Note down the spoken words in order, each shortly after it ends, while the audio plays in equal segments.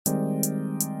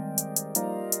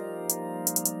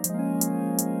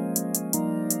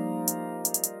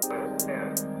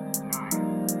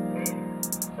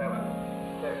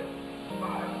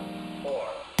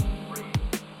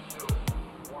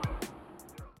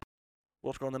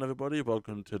What's going on, everybody?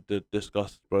 Welcome to the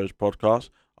Discuss Bros podcast.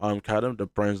 I'm Cadam, the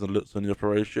brains and looks in the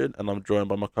operation, and I'm joined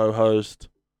by my co-host.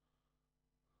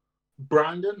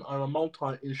 Brandon, I'm a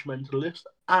multi-instrumentalist,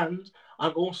 and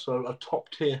I'm also a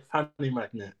top-tier fanny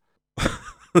magnet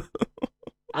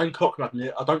and cock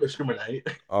magnet. I don't discriminate.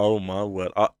 Oh my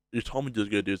word! You told me you was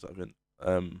gonna do something,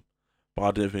 but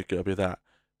I didn't think it'd be that.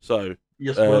 So,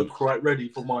 Yes, um, weren't quite ready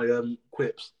for my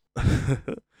quips.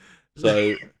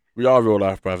 so we are real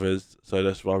life brothers. So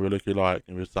that's why we look alike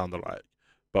and we sound alike,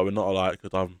 but we're not alike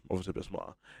because I'm obviously a bit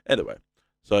smarter. Anyway,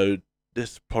 so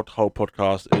this whole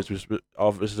podcast this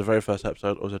is the very first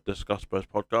episode of the Discuss Bros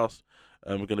podcast.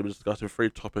 And we're going to be discussing three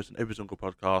topics in every single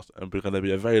podcast, and we're going to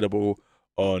be available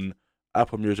on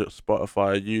Apple Music,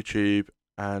 Spotify, YouTube,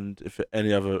 and if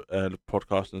any other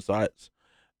podcasting sites.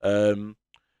 Um,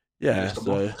 yeah, List them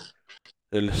off.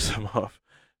 so list them off.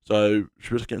 So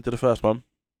should we just get into the first one?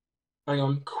 Hang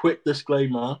on, quick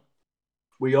disclaimer: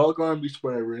 we are going to be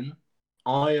swearing.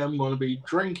 I am going to be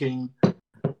drinking,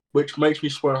 which makes me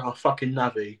swear a fucking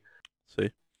navvy, See,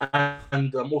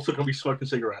 and I'm also going to be smoking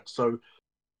cigarettes. So,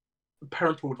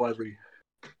 parental advisory.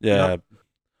 yeah.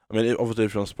 I mean, obviously,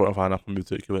 if you're on Spotify and Apple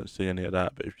Music, you won't see any of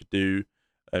that. But if you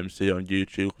do see it on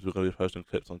YouTube, because we're going to be posting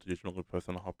clips onto YouTube, we're going to be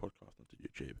posting a whole podcast onto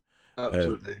YouTube.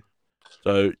 Absolutely.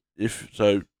 If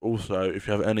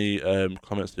you have any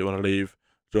comments that you want to leave,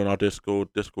 join our Discord.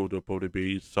 Discord will probably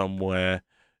be somewhere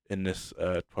in this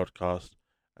podcast,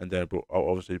 and then I'll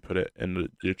obviously put it in the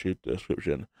YouTube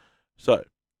description. So,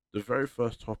 the very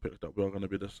first topic that we're going to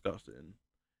be discussing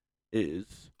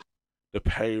is the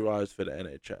pay rise for the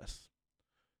NHS.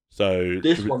 So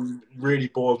This one really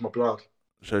boils my blood.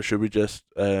 So should we just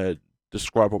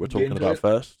describe what we're Get talking into about it?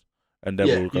 first, and then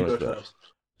Yeah, we'll you go go into that. first.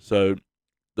 So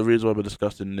the reason why we're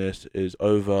discussing this is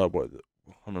over what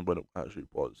I can't remember when it actually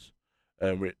was.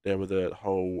 There was a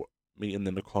whole meeting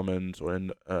in the Commons or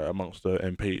in amongst the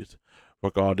MPs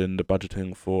regarding the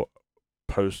budgeting for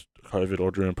post COVID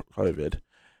or during COVID,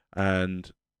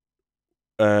 and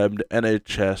the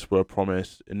NHS were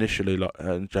promised initially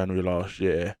in January last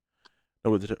year.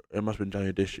 No, it must have been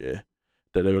January this year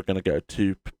that they were going to get a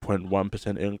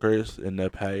 2.1% increase in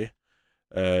their pay.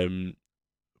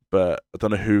 But I don't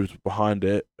know who's behind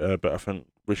it. But I think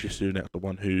Rishi Sunak, the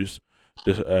one who's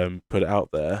just put it out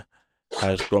there,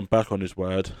 has gone back on his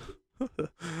word.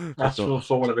 That's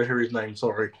someone ever hear his name.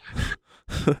 Sorry.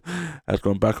 Has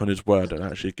gone back on his word and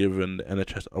actually given the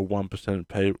NHS a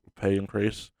 1% pay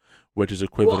increase, which is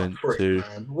equivalent What a prick, to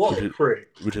man. What a prick.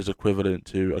 which is equivalent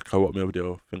to a co-op meal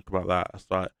deal. Think about that. It's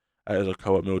like that is a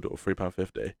co-op meal deal of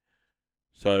 £3.50.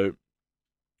 So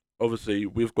obviously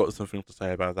we've got something to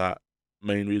say about that.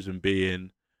 Main reason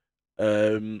being,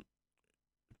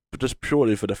 just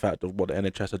purely for the fact of what the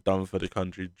NHS had done for the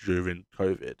country during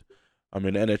COVID. I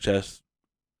mean, the NHS,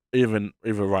 even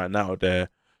right now, they're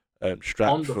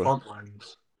strapped On the for. front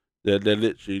lines. They're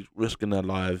literally risking their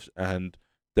lives, and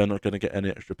they're not going to get any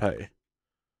extra pay.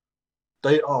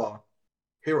 They are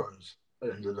heroes at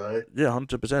the end of the day. Yeah,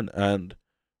 100%. And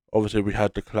obviously, we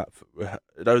had the clap.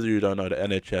 Those of you who don't know, the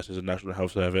NHS is a National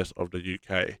Health Service of the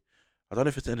UK. I don't know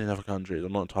if it's in any other countries.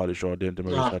 I'm not entirely sure. I didn't do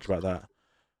my research about that.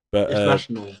 But it's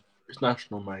national. It's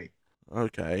national, mate.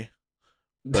 Okay.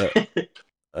 But yeah,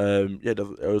 it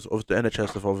was obviously the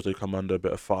NHS have obviously come under a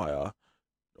bit of fire,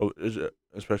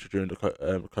 especially during the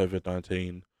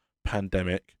COVID-19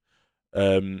 pandemic.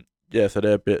 Yeah, so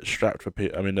they're a bit strapped for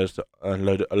people. I mean, there's a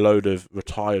load of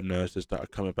retired nurses that are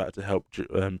coming back to help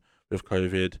with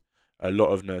COVID. A lot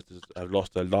of nurses have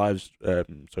lost their lives, so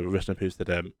rest in peace to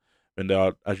them. And they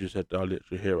are, as you said, they are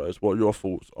literally heroes. What are your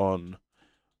thoughts on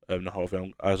the whole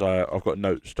thing? As I've got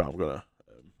notes that I'm gonna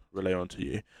relay on to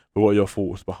you. But what are your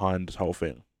thoughts behind this whole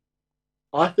thing?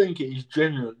 I think it is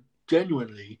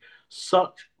genuinely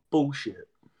such bullshit.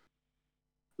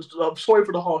 I'm sorry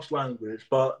for the harsh language,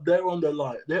 but they're on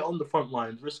the front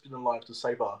lines, risking their lives to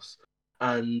save us.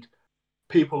 And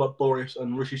people like Boris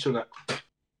and Rishi Sunak,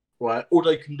 right? All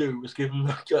they can do is give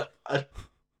them a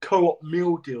co-op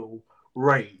meal deal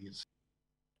raise.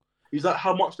 Is that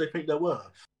how much they think they're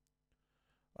worth?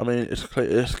 I mean, it's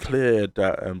clear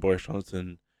that Boris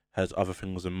Johnson has other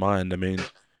things in mind. I mean,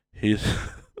 he's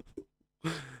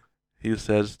he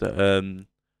says that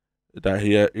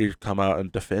he's come out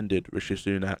and defended Rishi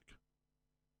Sunak.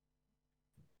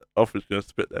 Offer's gonna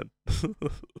spit then.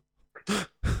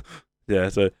 Yeah,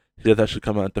 so he has actually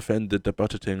come out and defended the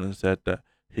budgeting and said that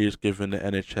he's given the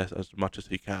NHS as much as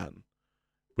he can.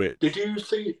 Which Did you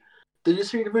see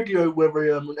the video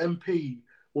where an MP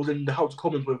was in the House of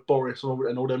Commons with Boris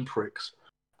and all them pricks,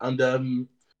 and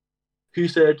he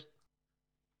said,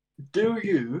 "Do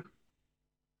you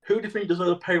who do you think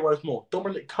deserves a pay rise more,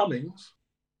 Dominic Cummings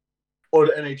or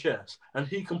the NHS? And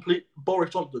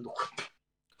Boris Johnson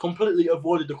completely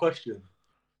avoided the question,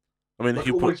 I mean, like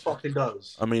always fucking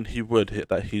does. I mean, he would hit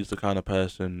that. He's the kind of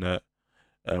person that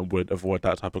would avoid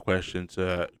that type of question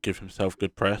to give himself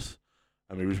good press.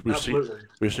 I mean, Absolutely.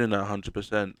 we've seen that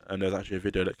 100%. And there's actually a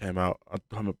video that came out. I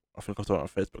think I saw it on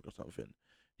Facebook or something.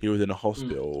 He was in a Mm.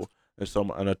 hospital,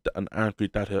 and an angry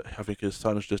dad. I think his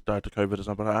son's just died of COVID or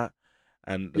something like that.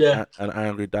 And Yeah, an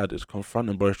angry dad is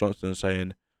confronting Boris Johnson,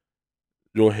 saying,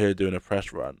 "You're here doing a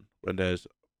press run when there's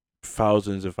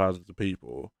thousands and thousands of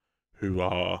people who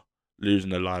are losing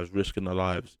their lives, risking their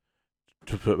lives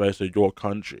to put basically your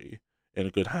country in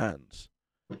good hands."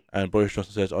 And Boris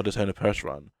Johnson says, "Oh, this ain't a press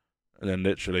run." And then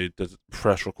literally there's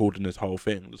press recording this whole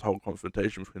thing, this whole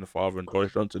confrontation between the father and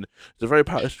Boris Johnson. It's very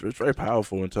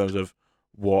powerful in terms of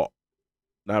what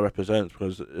that represents,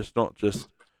 because it's not just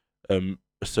a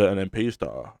certain MPs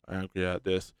that are angry at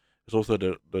this. It's also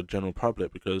the general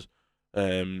public, because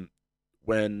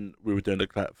when we were doing the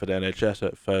clap for the NHS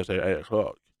at Thursday at 8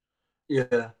 o'clock, yeah.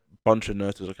 a bunch of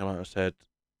nurses have come out and said,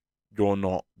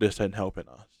 this ain't helping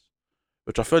us,"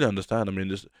 which I fully understand. I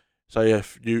mean, say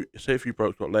if you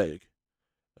broke your leg,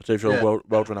 say if you're a Yeah.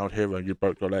 world renowned hero and you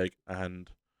broke your leg, and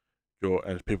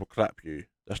people clap you,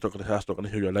 that's not gonna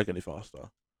heal your leg any faster.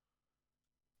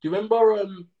 Do you remember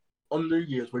on New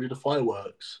Year's when they did the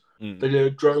fireworks? Mm. They did a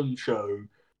drone show,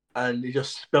 and they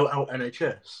just spelled out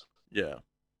NHS. Yeah.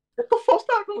 What the fuck's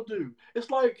that gonna do? It's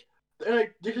like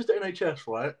this is the NHS,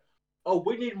 right? Oh,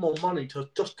 we need more money to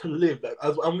live,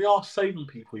 and we are saving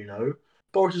people, you know.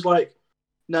 Boris is like,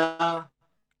 nah,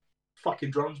 fucking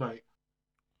drones, mate.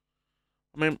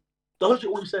 I mean, That's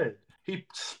all he said. He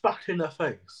spat in their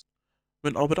face.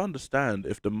 I would understand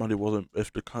if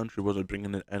if the country wasn't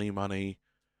bringing in any money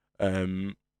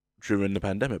um, during the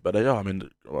pandemic, but they are. I mean,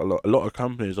 a lot of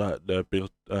companies like the big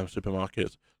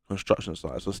supermarkets, construction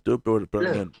sites are still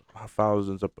bringing Yeah, in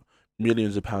thousands of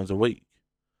millions of pounds a week,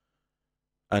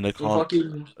 and and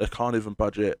fucking they can't even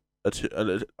budget. I'm just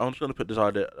going to put this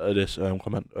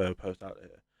comment post out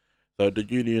here. So the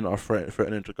union are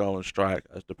threatening to go on strike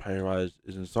as the pay rise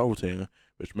is insulting,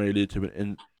 which may lead to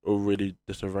an already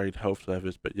disarrayed health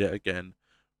service, being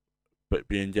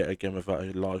yet again without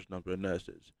a large number of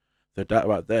nurses. So that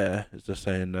right there is just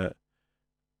saying that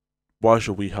why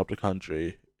should we help the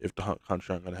country if the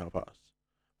country aren't going to help us?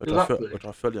 exactly. Which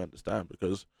I fully understand,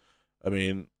 because I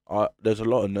mean, there's a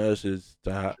lot of nurses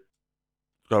that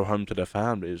go home to their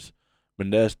families. I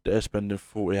mean, they're spending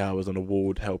 40 hours on a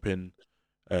ward helping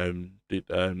the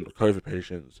COVID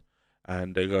patients,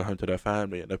 and they go home to their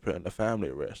family and they're putting their family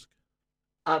at risk.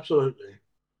 Absolutely.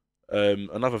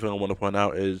 Another thing I want to point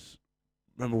out is,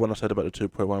 remember when I said about the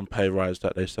 2.1 pay rise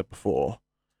that they said before?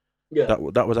 Yeah.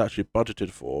 That was actually budgeted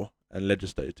for and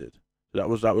legislated. So that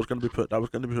was going to be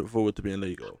put forward to be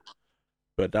illegal.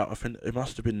 But I think it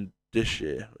must have been this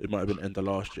year. It might have been end of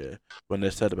last year when they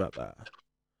said about that.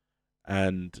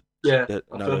 And Yeah. now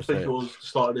I they're think it saying, was the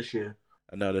start of this year.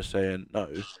 no,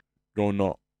 you're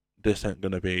not. This ain't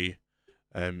going to be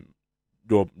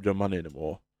your money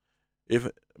anymore.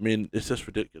 It's just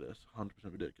ridiculous, 100%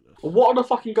 ridiculous. What are the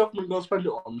fucking government going to spend it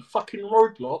on? Fucking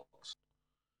roadblocks?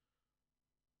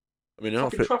 I mean, they're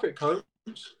not Fucking fit. traffic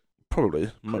codes?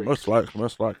 Probably, most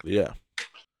likely, yeah.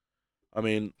 I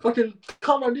mean, Fucking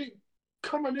come around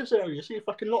this area, you see a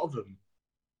fucking lot of them.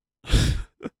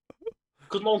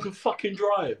 Because no one can fucking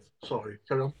drive. Sorry,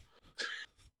 carry on.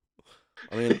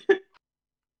 I mean,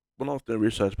 when I was doing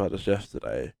research about this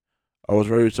yesterday, I was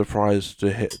very surprised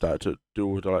to do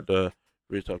all the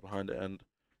research behind it, and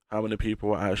how many people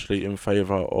were actually in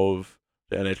favour of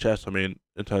the NHS. I mean,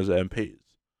 in terms of MPs.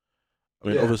 I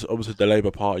mean, Yeah. obviously the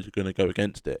Labour Party are going to go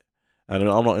against it, and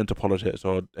I'm not into politics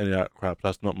or any of that crap.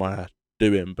 That's not my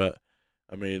doing. But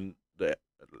I mean, the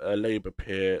Labour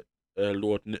peer,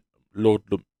 Lord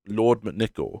Lord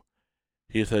McNichol,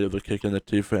 he said it was kicking the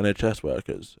teeth for NHS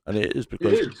workers, and it is, It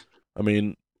because is. I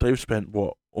mean they've spent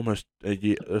what, almost a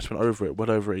year. They've spent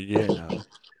well over a year now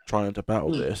trying to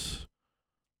battle this,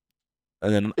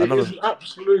 and then It is an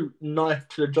absolute knife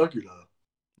to the jugular.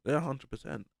 yeah,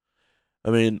 100%. I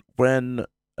mean, when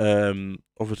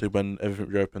obviously when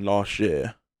everything reopened last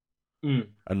year, and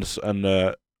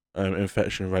the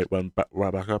infection rate went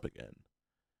right back up again,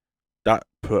 that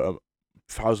put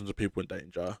thousands of people in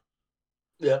danger.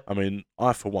 Yeah. I mean,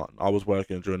 for one, I was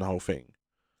working during the whole thing,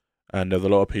 and there's a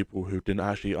lot of people who didn't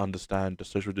actually understand the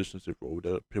social distancing rule.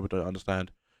 The people don't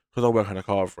understand, because I work in a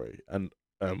car free, and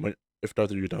if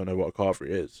those of you don't know what a car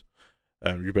free is,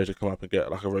 you basically come up and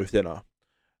get like a roast dinner,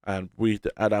 and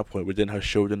at that point we didn't have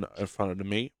children in front of the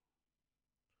meat,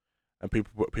 and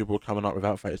people were coming up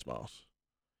without face masks.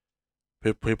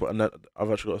 People, and that,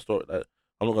 I've actually got a story that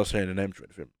I'm not gonna say any names or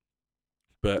anything,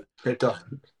 but It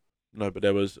doesn't. no, but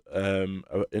there was an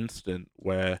incident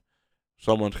where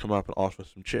someone's come up and asked for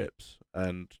some chips,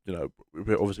 and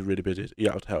we're obviously really busy. Eat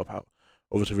out to help out,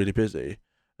 obviously really busy,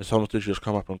 and someone's literally just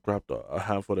come up and grabbed a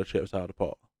handful of chips out of the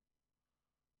pot.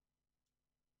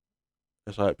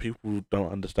 It's like people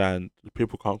don't understand.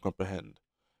 People can't comprehend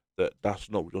that that's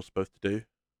not what you're supposed to do.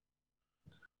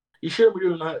 You shouldn't be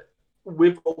doing that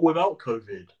with or without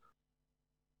COVID.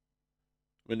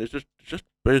 I mean, it's just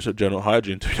basic general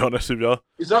hygiene, to be honest with you.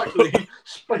 Exactly.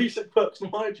 Basic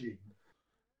personal hygiene.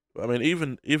 I mean,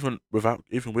 even with COVID,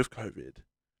 even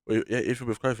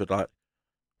with COVID, like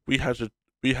we had to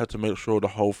we had to make sure the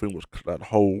whole thing was the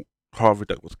whole carvery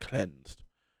deck was cleansed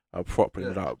properly.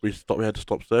 Yeah. Like we had to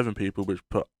stop serving people, which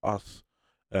put us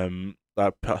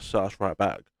set us right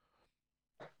back,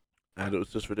 and it was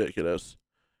just ridiculous.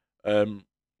 Um,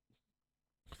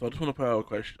 so I just want to put out a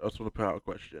question. I just want to put out a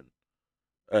question.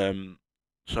 Um,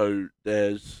 so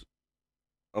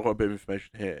I've got a bit of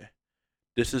information here.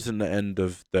 This isn't the end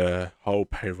of the whole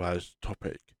pay rise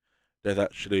topic. There's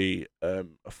actually a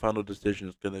final decision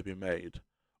is going to be made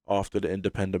after the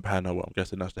independent panel. I'm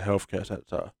guessing that's the healthcare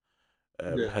sector.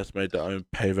 Yeah. Has made their own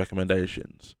pay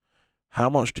recommendations. How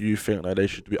much do you think that they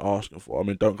should be asking for? I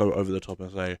mean, don't go over the top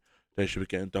and say they should be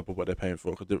getting double what they're paying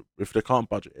for, because if they can't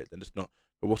budget it, then it's not.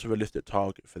 But what's a realistic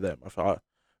target for them?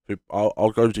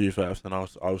 I'll go to you first, and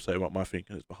I'll say what my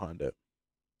thinking is behind it.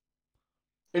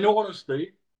 In all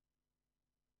honesty,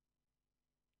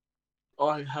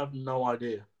 I have no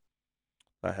idea.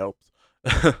 That helps.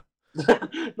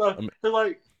 No, I mean,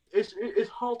 like it's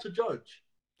hard to judge.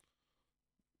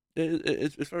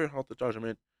 it's very hard to judge. I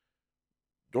mean,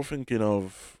 you're thinking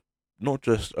of not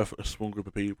just a small group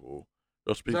of people.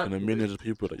 You're speaking of Exactly. millions of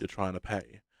people that you're trying to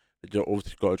pay. That you're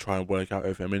obviously got to try and work out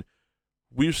everything. I mean,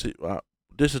 we've seen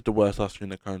this is the worst industry in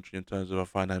the country in terms of a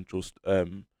financial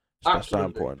Absolutely.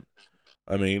 standpoint.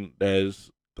 I mean, there's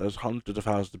hundreds of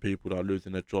thousands of people that are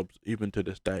losing their jobs even to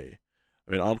this day.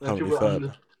 I mean, I'm And currently people furloughed.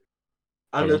 and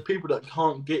Hold there's on. people that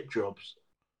can't get jobs.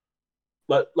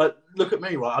 Like look at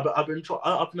me, right?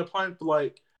 I've been applying for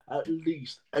like at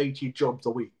least 80 jobs a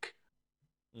week,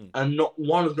 Mm. and not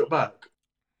one has got back.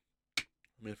 I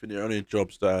mean, I think the only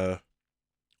jobs that are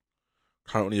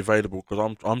currently available,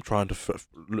 because I'm trying to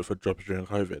look for jobs during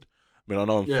COVID. I mean, I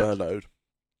know I'm Yeah. furloughed,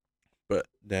 but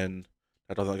then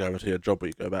that doesn't guarantee a job when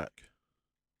you go back,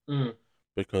 Mm.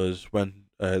 because when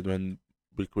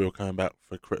we were coming back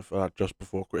for just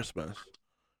before Christmas,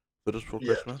 just before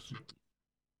Yeah. Christmas,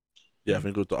 yeah, I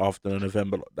think it was after the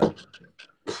November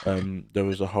lockdown. There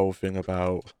was a whole thing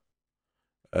about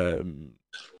um,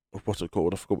 what's it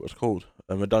called? I forgot what it's called.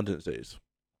 Redundancies,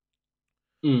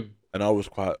 Mm. and I was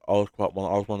one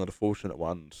of the fortunate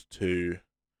ones to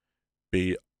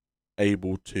be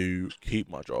able to keep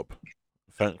my job.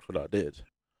 Thankfully, I did.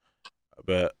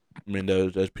 But I mean,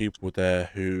 there's people there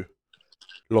who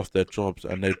lost their jobs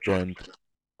and they've joined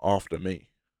after me.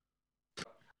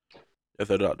 If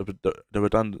they're like the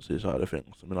redundancy side of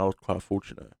things, I mean, I was quite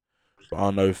fortunate, but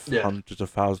I know Yeah. hundreds of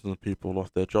thousands of people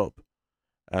lost their job,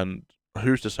 and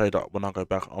who's to say that when I go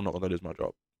back, I'm not going to lose my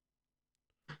job?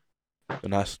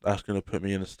 And that's going to put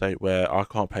me in a state where I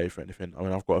can't pay for anything. I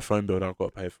mean, I've got a phone bill that I've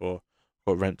got to pay for,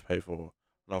 I've got rent to pay for,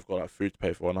 and I've got like food to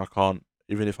pay for, and I can't,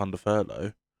 even if under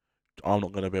furlough, I'm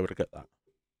not going to be able to get that.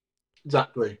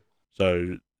 Exactly.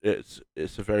 So it's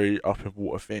a very up in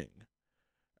water thing,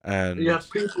 You and have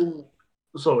people.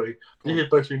 Sorry, go this on. is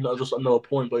basically not just another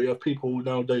point, but you have people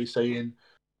nowadays saying,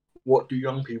 "What do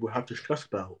young people have to stress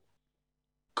about?"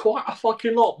 Quite a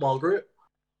fucking lot, Margaret.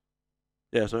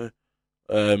 Yeah. So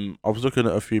I was looking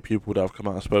at a few people that have come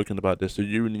out and spoken about this. The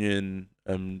union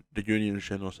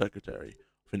general secretary,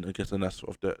 I guess, and that's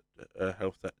sort of the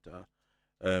health sector.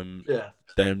 Um, Yeah.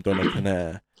 Dame Donna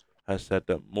Kinnair has said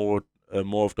that more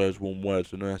of those warm words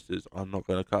for nurses are not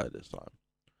going to cut it this time,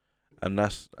 and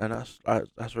that's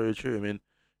very true. I mean,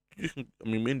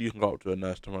 me and you can go up to a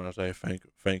nurse tomorrow and say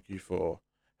thank you for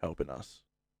helping us.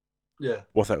 Yeah.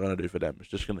 What's that going to do for them? It's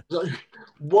just going to. So,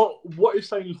 what is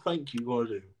saying thank you gonna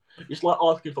do? It's like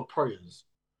asking for prayers.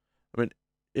 I mean,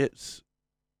 it's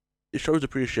it shows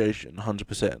appreciation,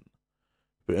 100%.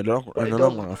 But But in it the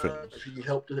long doesn't run of things, actually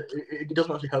help. It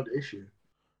doesn't actually help the issue.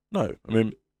 no. I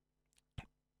mean,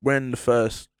 when the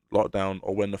first lockdown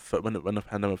or when the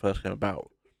pandemic first came about,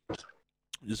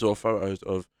 you saw photos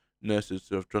of nurses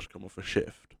who have just come off a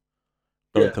shift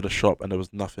going Yeah, to the shop and there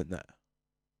was nothing there.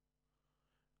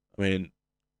 I mean,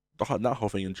 that whole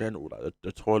thing in general, like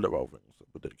the toilet roll thing, was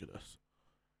ridiculous.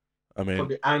 I mean,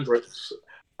 fucking androids.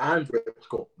 Antwerp's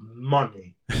got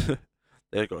money.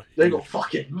 They got They got huge.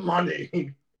 fucking money.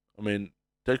 I mean,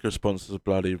 they could sponsor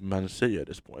bloody Man City at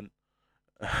this point.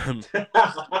 Um,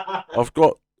 I've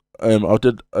got I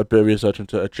did a bit of research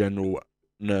into a general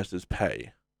nurse's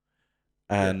pay,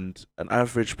 Yeah. and an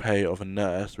average pay of a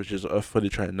nurse, which is a fully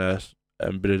trained nurse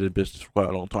and been in business for quite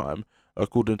a long time,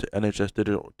 according to NHS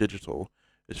Digital,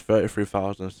 is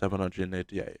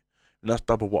 33,788, and that's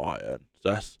double what I earn. So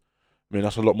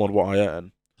that's a lot more than what I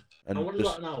earn. And And what is that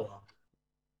this, an hour?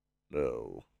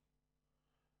 no,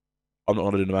 I'm not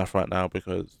gonna do the math right now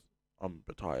because I'm a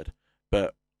bit tired.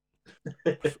 But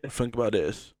think about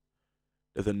this: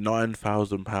 there's a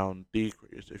 £9,000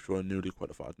 decrease if you're a newly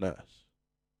qualified nurse.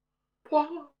 What?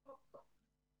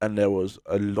 And there was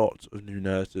a lot of new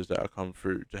nurses that have come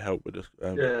through to help with this.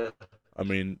 Yeah. I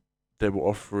mean, they were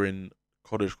offering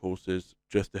college courses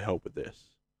just to help with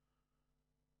this.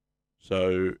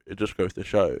 So it just goes to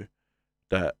show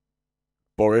that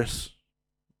Boris,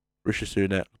 Rishi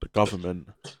Sunak, the government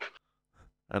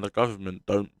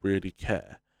don't really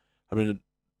care. I mean,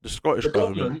 the Scottish The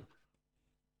government, government,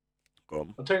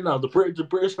 gone. I'll tell you now, the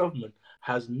British government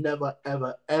has never,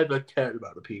 ever, ever cared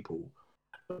about the people.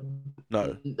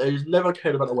 No, They've never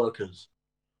cared about the workers.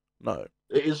 no.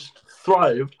 It is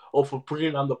thrived off of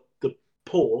bringing down the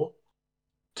poor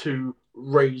to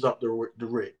raise up the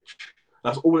rich.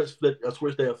 That's all that's what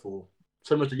it's there for.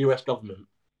 Same as the US government.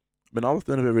 I mean, I was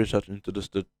doing a bit of research into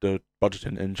just the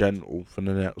budgeting in general for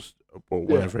the next, well, Yeah.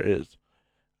 whenever it is,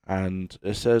 and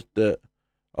it says that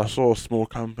I saw a small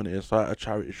company. It's like a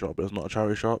charity shop, but it's not a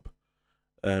charity shop.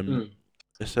 Um, Mm.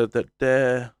 it said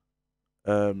that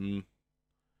um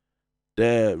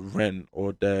their rent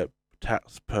or their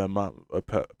tax per month or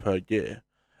per year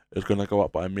is going to go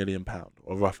up by £1 million,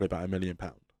 or roughly about £1 million.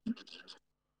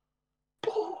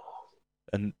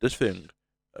 And this thing,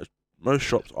 most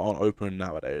shops aren't open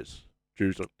nowadays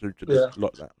due to this Yeah.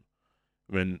 lockdown.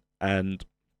 I mean, and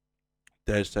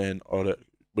they're saying, "Oh, look,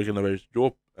 we're going to raise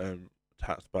your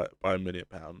tax by £1 million,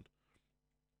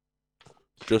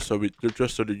 just so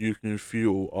that you can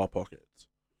fuel our pockets."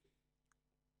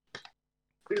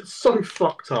 It's so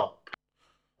fucked up.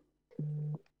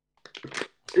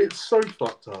 It's so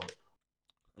fucked up.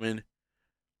 I mean,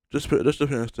 just to put it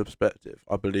into perspective,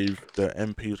 I believe the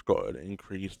MPs got an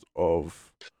increase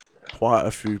of quite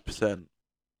a few percent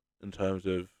in terms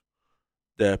of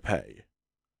their pay.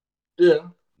 Yeah.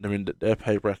 I mean, their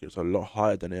pay brackets are a lot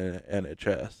higher than in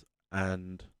NHS,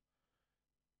 and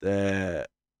their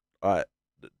like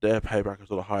their pay brackets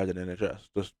are a lot higher than NHS.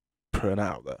 Just putting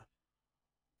out there.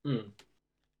 Mm.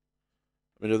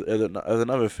 I mean, there's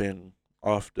another thing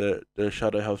after the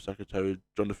Shadow Health Secretary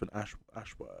Jonathan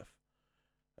Ashworth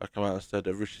come out and said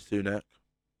that Rishi Sunak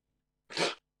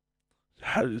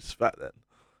had his spat then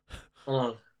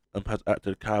Uh, and has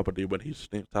acted cowardly when he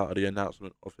sneaked out of the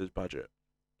announcement of his budget.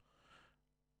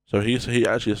 So he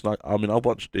actually is like, I mean, I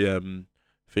watched the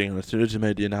thing, and as soon as he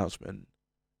made the announcement,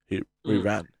 he mm.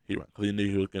 ran. He ran because he knew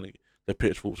he was gonna the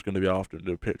pitchforks was gonna be after him.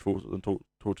 The pitchforks and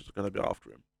torches were gonna be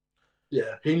after him.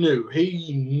 Yeah. He knew.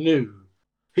 He knew.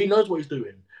 He knows what he's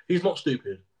doing. He's not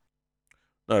stupid.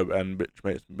 No, and which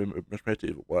makes it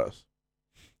even worse.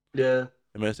 Yeah.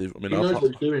 It makes it. I mean, He I knows can't.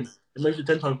 what he's doing. It makes it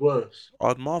 10 times worse.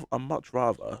 I'd much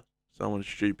rather someone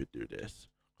stupid do this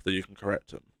so you can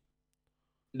correct them.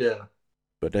 Yeah.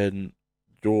 But then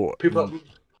you're People in, like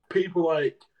people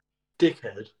like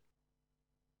Dickhead.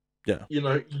 yeah. You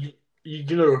know,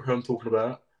 you know who I'm talking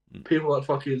about. Mm. People like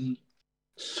fucking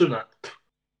Sunak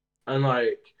and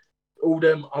like all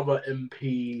them other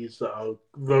MPs that are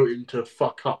voting to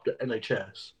fuck up the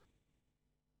NHS.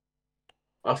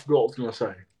 I forgot what I was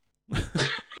gonna say.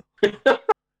 I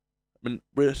mean,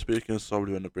 we're speaking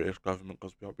solely on the British government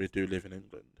because we do live in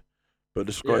England. But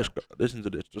the Yeah. listen to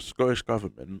this, the Scottish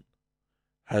government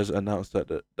has announced that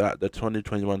the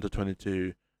 2021 to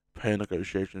 22 pay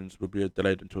negotiations will be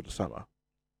delayed until the summer,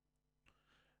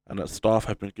 and that staff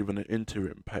have been given an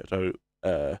interim pay, so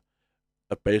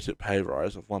a basic pay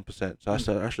rise of 1%. So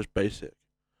that's just basic.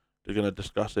 They're going to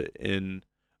discuss it in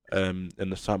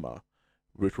the summer,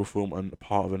 which will form a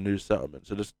part of a new settlement.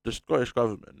 So the Scottish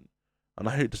government, and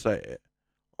I hate to say it,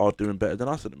 are doing better than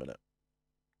us at the minute,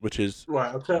 which is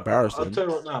Right, I'll embarrassing. tell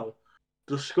you right now.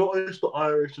 The Scottish, the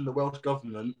Irish, and the Welsh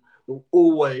government will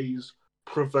always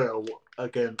prevail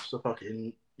against the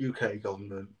fucking UK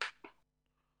government.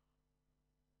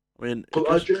 I mean, it But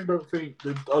I just genuinely don't think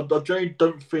I genuinely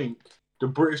don't think the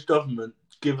British government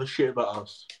give a shit about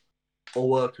us or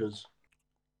workers.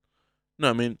 no.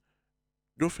 I mean,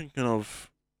 you're thinking of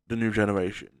the new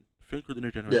generation. Think of the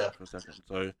new generation Yeah. for a second.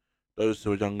 So those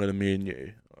who are younger than me and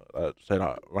you, say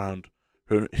like around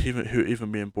who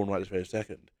even being born right this very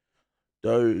second,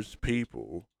 those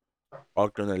people are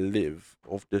gonna live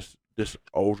off this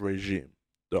old regime,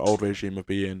 the old regime of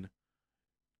being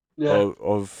Yeah,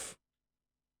 of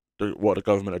what the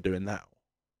government are doing now.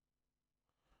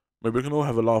 I mean, we can all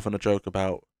have a laugh and a joke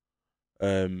about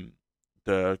um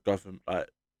the government. Like,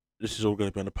 this is all going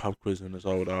to be on a pub quiz when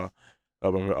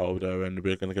we're older, and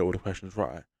we're going to get all the questions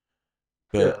right.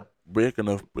 But yeah, we're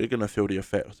gonna feel the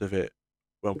effects of it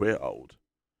when we're old.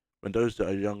 When those that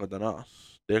are younger than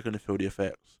us, they're gonna feel the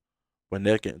effects when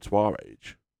they're getting to our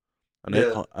age, and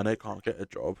yeah. they can't get a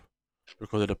job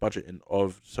because of the budgeting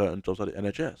of certain jobs like the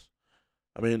NHS.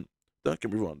 I mean, don't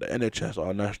get me wrong, the NHS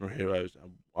are national heroes,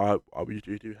 and we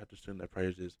do have to sing their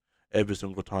praises every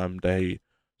single time they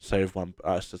save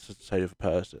a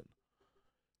person.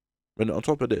 When on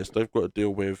top of this, they've got to deal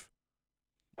with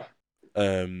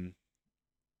um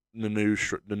the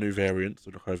new variants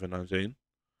of the COVID-19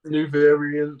 New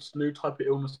variants, new type of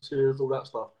illnesses, all that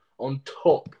stuff on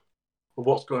top of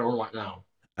what's going on right now.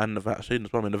 and the vaccine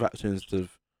as well. I mean, the vaccines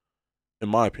have, in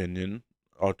my opinion,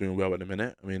 are doing well at the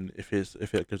minute. I mean, if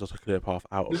it gives us a clear path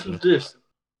out of Listen the to this.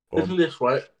 or Listen to this,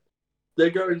 right? They're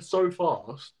going so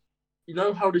fast. You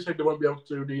know how they said they won't be able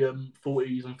to do the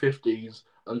 40s and 50s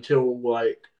until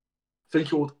like I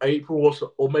think it was April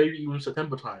or maybe even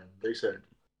September time. They said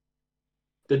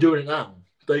they're doing it now.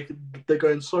 They're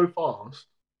going so fast.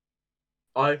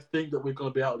 I think that we're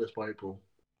going to be out of this by April.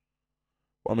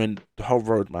 I mean, the whole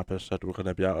roadmap has said we're going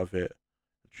to be out of it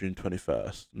June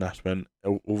 21st, and that's when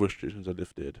all restrictions are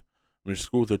lifted. I mean,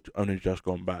 schools have only just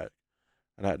gone back,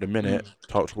 and at the minute, Mm.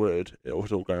 touch wood, it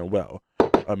was all going well.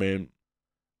 I mean,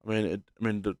 the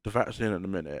vaccine at the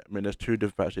minute. I mean, there's two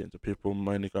different vaccines. The people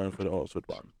mainly going for the Oxford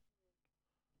one,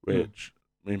 Mm. which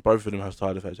I mean, both of them have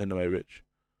side effects anyway, which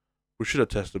we should have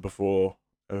tested before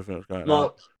everything was going out.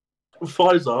 Now,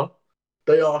 Pfizer,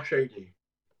 they are shady.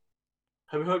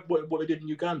 Have you heard what they did in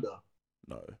Uganda?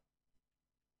 No.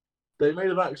 They made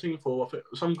a vaccine for I think,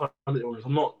 some kind of illness.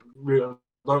 I'm not really, I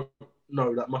don't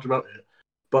know that much about it,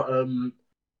 but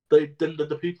they then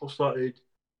the people started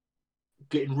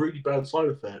getting really bad side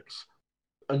effects,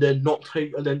 and then not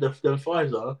take, and then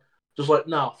Pfizer just like,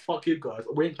 nah, fuck you guys,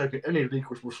 we ain't taking any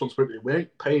legal responsibility, we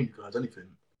ain't paying you guys anything.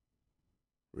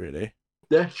 Really?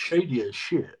 They're shady as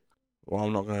shit. Well,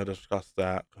 I'm not going to discuss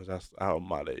that because that's out of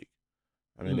my league.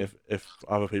 I mean, Mm, if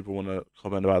other people want to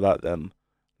comment about that, then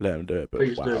let them do it. But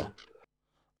please do. wow,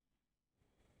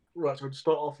 Right, so to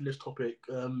start off in this topic,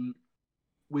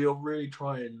 we are really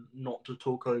trying not to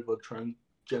talk over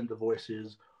transgender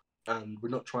voices, and we're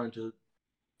not trying to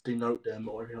denote them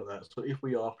or anything like that. So if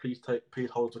we are, please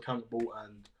hold us accountable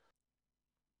and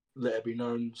let it be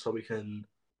known so we can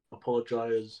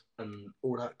apologize and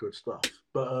all that good stuff.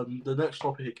 But the next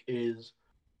topic is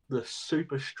the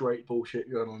super straight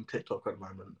bullshit going on TikTok at the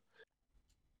moment.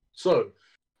 So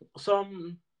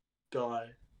some guy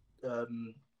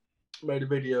um, made a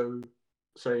video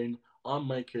saying, I'm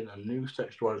making a new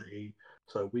sexuality,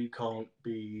 so we can't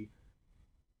be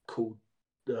called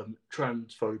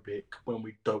transphobic when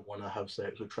we don't want to have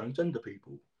sex with transgender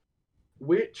people,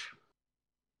 which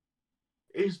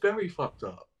is very fucked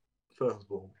up, first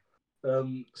of all.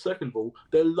 Second of all,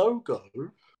 their logo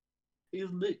is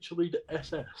literally the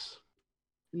SS.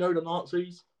 You know the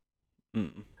Nazis?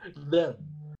 mm. Them.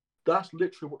 That's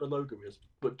literally what the logo is,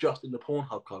 but just in the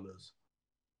Pornhub colours.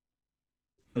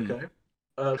 Mm. Okay?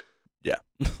 Uh, Yeah.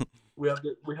 we have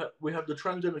the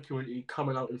transgender community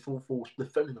coming out in full force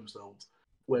defending themselves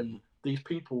when these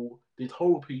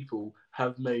horrible people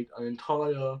have made an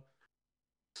entire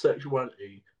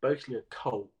sexuality basically a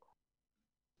cult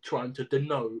trying to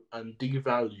denote and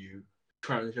devalue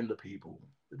transgender people.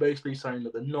 Basically saying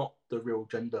that they're not the real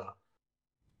gender.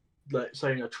 Like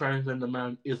saying a transgender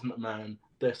man isn't a man.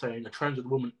 They're saying a transgender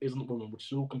woman isn't a woman, which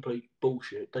is all complete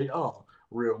bullshit. They are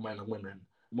real men and women,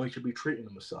 and we should be treating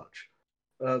them as such.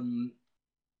 Um,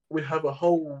 we have a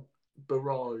whole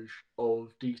barrage of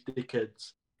these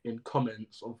dickheads in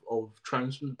comments of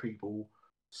transgender people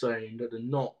saying that they're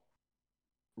not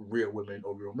real women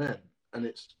or real men, and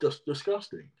it's just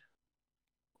disgusting.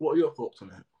 What are your thoughts on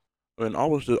it? I mean,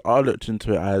 I looked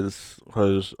into it as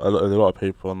because there's a lot of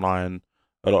people online,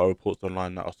 a lot of reports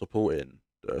online that are supporting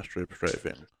the straight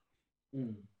thing.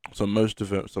 Mm. So most of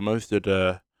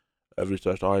the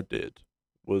research I did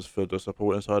was for the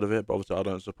supporting side of it. But obviously, I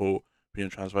don't support being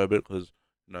transphobic because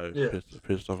Yeah,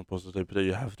 peace, love, and positivity.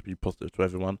 You have to be positive to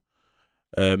everyone.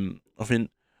 I think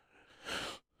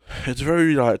it's a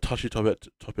very like touchy topic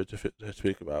to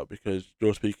speak about because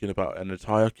you're speaking about an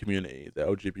entire community, the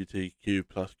LGBTQ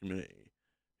plus community,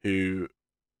 who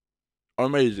are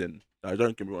amazing. Like,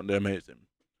 don't get me wrong, they're amazing.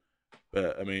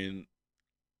 But I mean,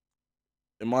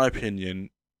 in my opinion,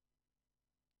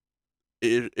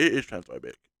 it is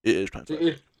transphobic. It is It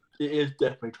is transphobic. it is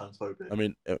definitely transphobic. I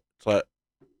mean, it's like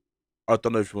I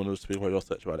don't know if you want to speak about your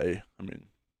sexuality. I mean,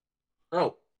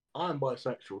 Oh, I'm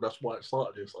bisexual. That's why it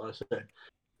started this. I said,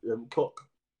 cock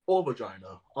or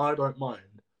vagina, I don't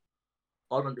mind.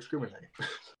 I don't discriminate.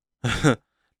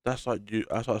 that's like you.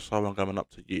 That's like someone coming up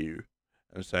to you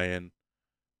and saying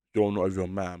you're not a real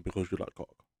man because you like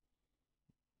cock.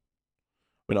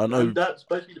 I mean, I and know. that's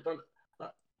basically the brunt.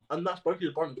 And that's basically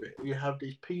the brunt of it. You have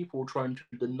these people trying to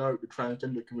denote the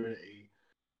transgender community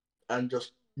and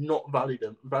just not valuing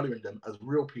them as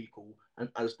real people and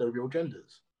as their real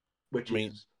genders, I which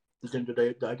mean, is the gender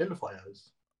they identify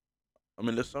as.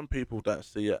 there's some people that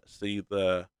see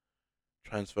the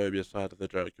transphobia side of the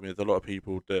joke. I mean, there's a lot of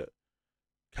people that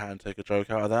can take a joke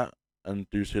out of that and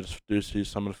do see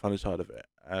some of the funny side of it.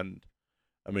 And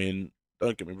I mean,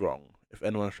 don't get me wrong. If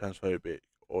anyone's transphobic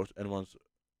or if anyone's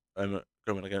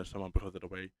going against someone because of the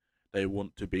way they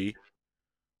want to be,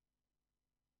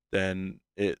 then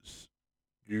it's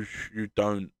you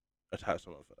don't attack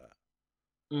someone for that.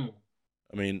 Mm,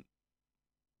 I mean,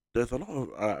 there's a lot of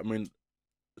I mean,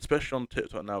 especially on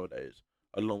TikTok nowadays,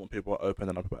 a lot more people are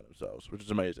opening up about themselves, which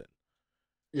is amazing.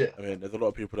 yeah, I mean, there's a lot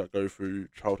of people that go through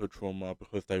childhood trauma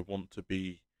because they want to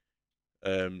be,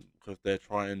 because they're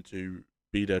trying to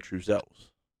be their true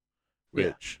selves,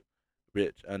 yeah,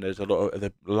 which, and there's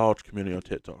a large community on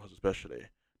TikTok, especially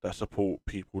that support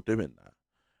people doing that.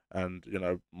 And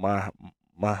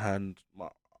my hand,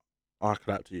 I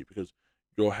clap to you because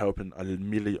you're helping a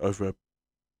million over,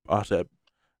 I said,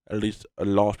 at least a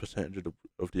large percentage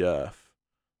of the earth,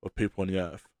 of people on the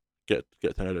earth, get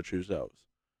to know their true selves.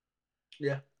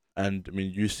 yeah. And I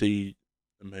mean, you see,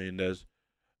 I mean, there's,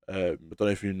 I don't know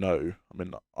if you know. I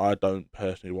mean, I don't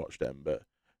personally watch them, but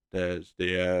there's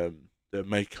the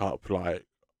makeup. Like,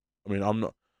 I mean, I'm,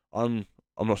 I'm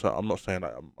not saying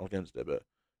that I'm against it, but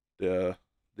the,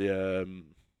 the,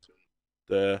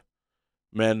 the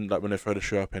men, like when they throw the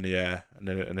shoe up in the air and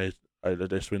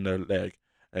they swing their leg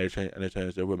and they turn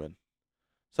into a woman.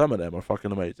 Some of them are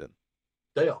fucking amazing.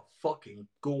 They are fucking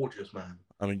gorgeous, man.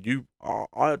 I mean,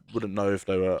 I wouldn't know if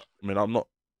they were. I mean, I'm not.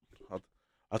 I,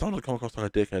 I don't want to come across like a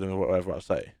dickhead in whatever I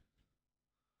say.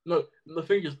 No, the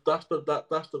thing is, that's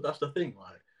the thing,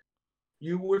 right?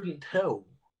 You wouldn't tell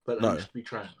that they No, used to be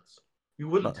trans. You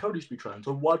wouldn't no. tell they used to be trans,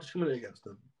 so why discriminate against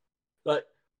them? Like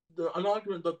an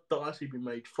argument that I see being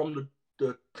made from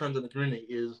the transgender community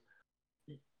is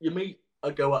you meet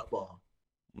a girl at bar,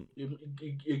 Mm,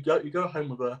 you go home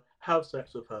with her, have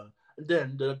sex with her, and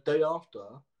then the day after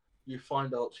you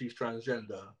find out she's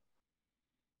transgender.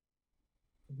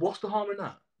 What's the harm in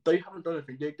that? They haven't done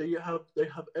anything. They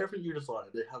have everything you desire.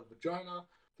 They have a vagina.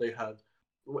 They have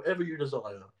whatever you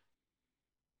desire.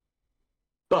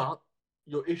 But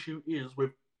your issue is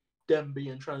with them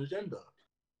being transgender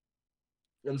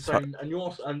and So, saying, and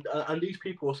you're and these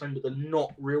people are saying that they're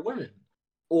not real women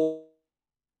or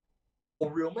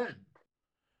real men,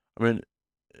 I mean,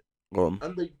 well,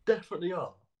 and they definitely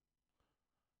are.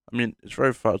 I mean, it's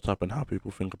very fucked up in how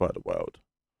people think about the world.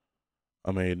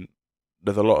 I mean,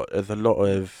 there's a lot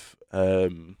of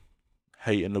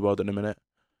hate in the world in a minute,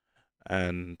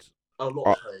 and A lot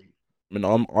I, of I hate. mean,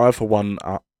 I for one,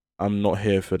 I'm not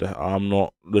here for the. I'm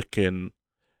not looking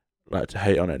like to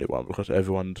hate on anyone because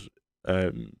everyone's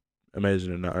um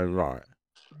amazing in their own right.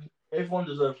 Everyone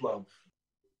deserves love.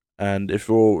 And if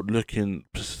you're looking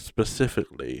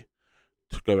specifically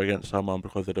to go against someone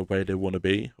because of the way they want to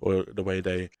be or the way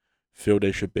they feel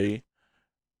they should be,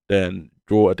 then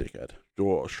you're a dickhead.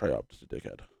 You're straight up just a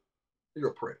dickhead. You're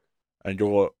a prick. And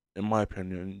you're, in my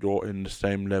opinion, you're in the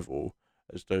same level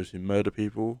as those who murder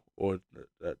people or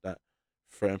that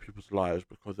threaten people's lives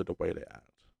because of the way they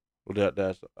act. Well,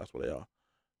 that's what they are.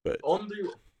 But On the,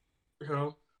 you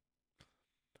know,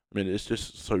 I mean, it's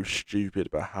just so stupid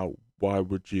about why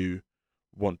would you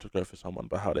want to go for someone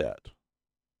but how they act.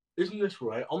 isn't this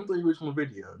right?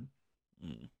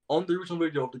 Mm, On the original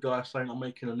video of the guy saying I'm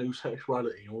making a new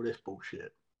sexuality and all this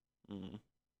bullshit, mm.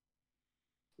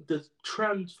 there's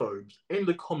transphobes in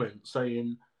the comments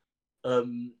saying,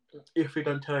 um, if we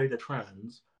don't tell you they're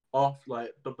trans, after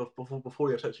like before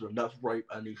you have sex with them, that's rape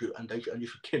and you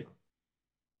should kill them.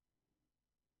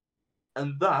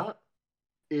 And that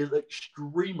is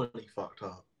extremely fucked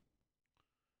up.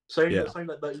 Saying that Yeah. saying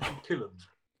that you should kill them.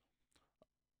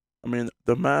 I mean,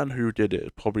 the man who did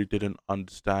it probably didn't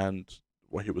understand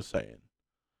what he was saying.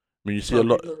 I mean, you see a No,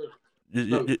 lot.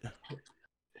 no. You,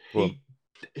 go on. He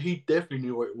he definitely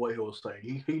knew what he was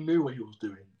saying. He knew what he was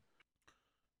doing.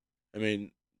 I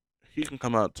mean, he can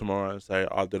come out tomorrow and say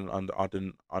I didn't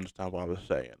understand what I was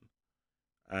saying,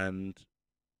 and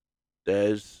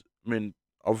I mean,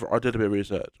 I did a bit of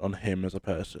research on him as a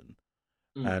person,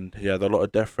 Mm. and he had a lot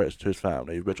of death threats to his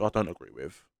family, which I don't agree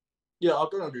with. Yeah, I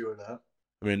don't agree with that.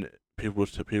 I mean, people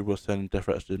send death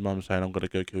threats to his mum saying, "I'm gonna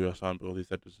go kill your son," because he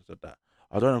said this and said that.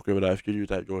 I don't agree with that. If you do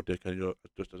that, you're a dick, and you're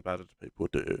just as bad as people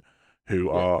do, who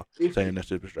Yeah, are if saying this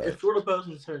super straight. if you're the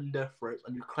person sending death threats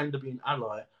and you claim to be an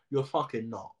ally, you're fucking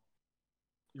not.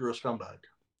 You're a scumbag.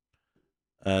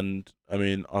 And I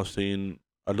mean, I've seen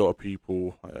a lot of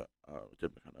people.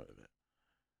 Didn't make a note of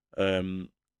it.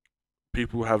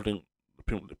 People having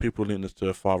people linking this to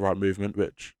a far right movement,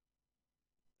 which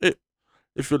it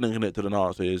if you're linking it to the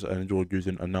Nazis and you're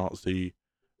using a Nazi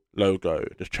logo,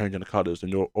 just changing the colours, then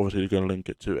you're obviously going to link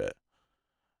it to it.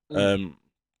 Mm. Um,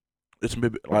 it's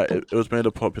maybe like it was made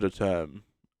a popular term,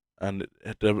 and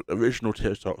the original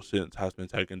TikTok since has been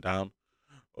taken down,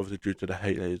 obviously due to the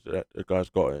hate that the guys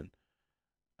got in.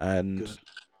 And Good.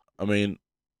 I mean,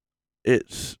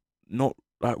 it's not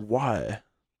like why,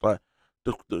 like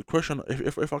the question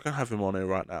if I can have him on here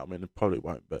right now, I mean it probably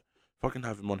won't, but if I can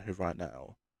have him on here right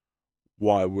now,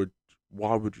 why would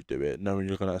why would you do it knowing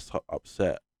you're gonna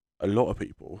upset a lot of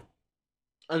people?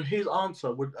 And his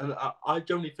answer would, and I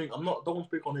generally think I'm not don't want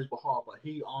to speak on his behalf, but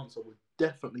his answer would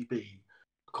definitely be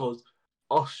because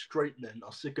us straight men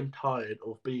are sick and tired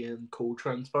of being called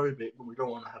transphobic when we don't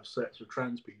want to have sex with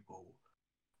trans people,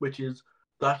 which is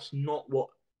that's not what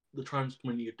the trans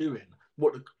community are doing.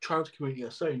 What the trans community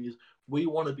are saying is we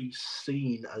want to be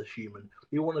seen as human.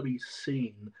 We want to be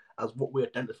seen as what we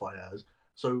identify as.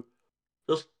 So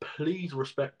just please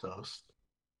respect us.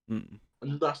 Mm.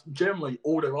 And that's generally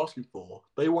all they're asking for.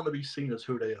 They want to be seen as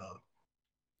who they are.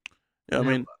 Yeah, I And,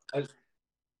 mean, and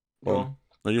go go on. on.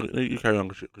 No, you carry on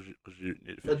because you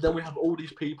need to And finish then we talking. have all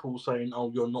these people saying,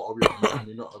 "Oh, you're not a real man.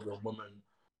 You're not a real woman."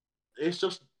 It's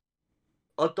just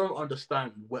I don't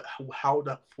understand how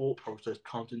that thought process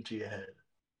comes into your head.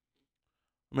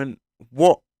 I mean,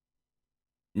 what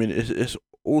I mean, it's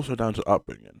also down to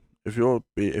upbringing.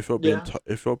 Yeah,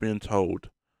 If you're being told,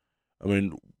 I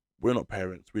mean, we're not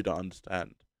parents. We don't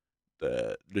understand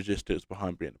the logistics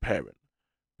behind being a parent.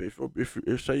 But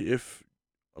if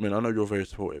I mean, I know you're very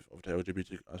supportive of the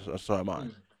LGBT, as so am I.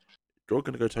 mm, You're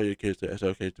gonna go tell your kids that it's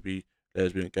okay to be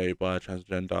lesbian, gay, bi,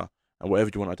 transgender, and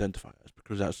whatever you want to identify as,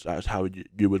 because that's how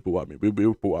you was brought up. I mean, we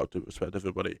were brought up to respect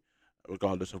everybody,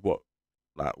 regardless of what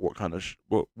kind of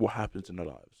what happens in their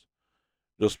lives.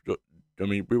 I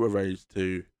mean, we were raised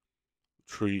to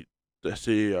treat the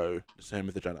CEO the same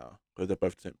as the janitor because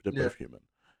they're yeah, both human,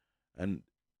 and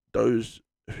those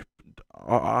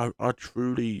I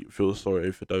truly feel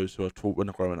sorry for those who are taught when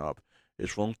they're growing up.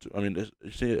 It's wrong to. I mean,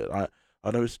 you see it.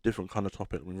 I know it's a different kind of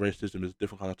topic. I mean, racism is a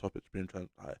different kind of topic to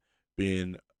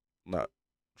being like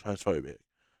transphobic.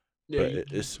 yeah. But You,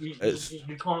 you, you, it's.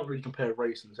 you can't really compare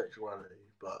race and sexuality,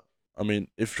 but I mean,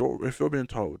 if you're being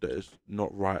told that it's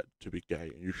not right to be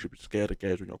gay and you should be scared of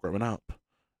gays when you're growing up,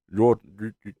 you're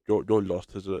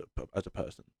lost as a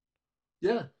person.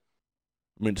 yeah,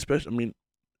 I mean, especially I mean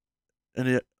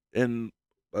in in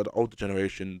the older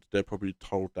generations, they're probably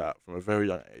told that from a very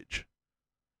young age,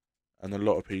 and a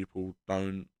lot of people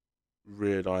don't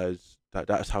realize that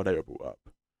that's how they were brought up.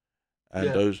 And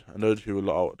yeah. those who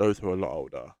are those who are a lot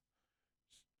older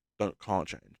don't can't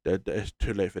change. It's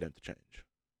too late for them to change.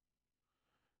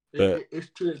 But It's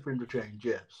too late for him to change.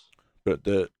 Yes. but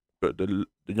the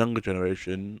younger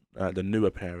generation, the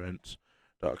newer parents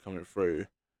that are coming through,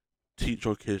 teach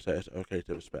your kids that it's okay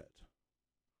to respect.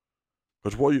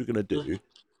 Because what you're gonna Just, do,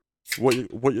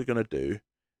 what you're gonna do,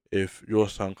 if your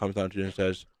son comes down to you and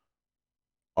says,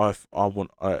 I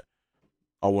want I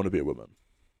want to be a woman,"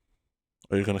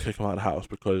 or you're gonna kick him out of the house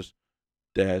because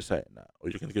they're saying that, or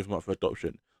you're gonna give him up for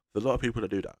adoption. There's a lot of people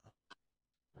that do that.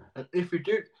 and if you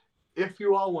do, if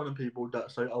you are one of the people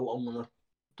that say, "Oh, I want to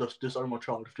just disown my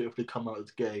child if they come out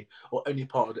as gay or any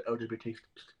part of the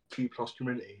LGBTQ plus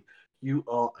community," you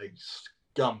are a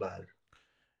scumbag.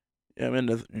 Yeah, I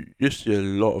mean, you see a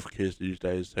lot of kids these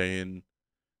days saying,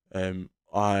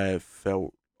 I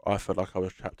felt like I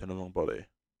was trapped in the wrong body,"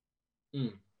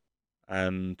 Mm,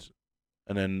 and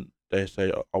then they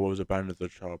say I was abandoned as a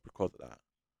child because of that,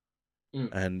 mm.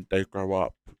 and they grow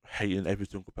up hating every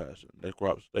single person. They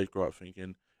grow up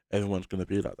thinking everyone's gonna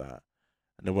be like that,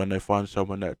 and then when they find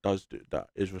someone that does do that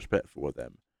is respectful of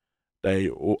them, they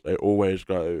always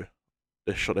go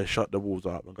they shut the walls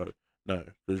up and go no,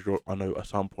 because I know at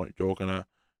some point you're gonna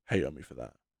hate on me for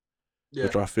that, Yeah,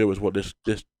 which I feel is what this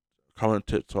current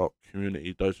TikTok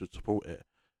community, those who support it,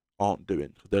 aren't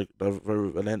doing. They're very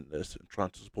relentless in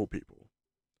trying to support people,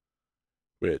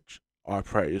 which I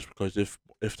praise, because if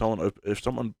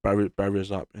someone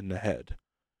buries up in the head,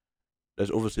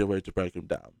 there's obviously a way to break them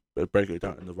down, but break it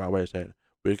down in the right way, saying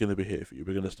we're going to be here for you,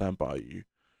 we're going to stand by you,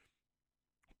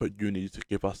 but you need to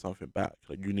give us something back.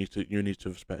 Like you need to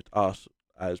respect us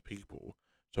as people,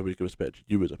 so we can respect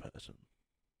you as a person.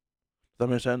 Does that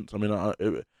make sense? I mean,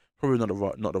 probably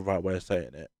not the right way of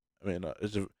saying it. I mean,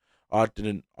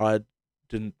 I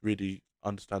didn't really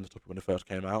understand the topic when it first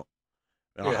came out.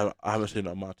 I, mean, Yeah, I haven't seen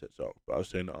it on my TikTok, but I've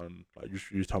seen it on, like,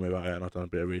 you told me about it, and I've done a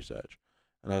bit of research.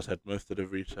 And as I said, most of the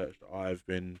research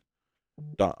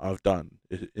that I've done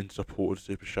is in support of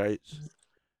super straights.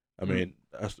 I mm, mean,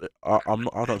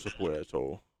 I don't support it at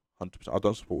all. 100%. I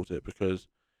don't support it because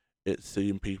it's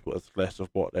seeing people as less of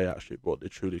what they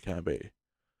truly can be.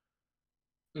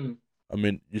 mm. I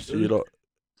mean, you see a lot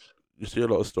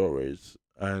of stories,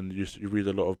 and you read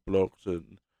a lot of blogs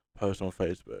and posts on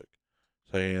Facebook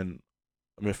saying.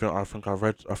 I mean, I think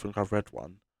I've read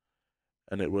one,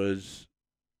 and it was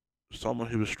someone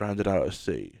who was stranded out at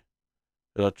sea.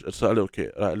 It's a little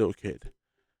kid,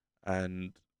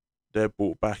 and they're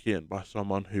brought back in by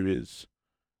someone who is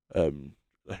um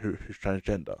who's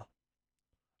transgender,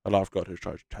 a lifeguard who's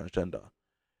transgender.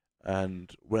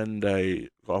 And when they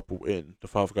got brought in, the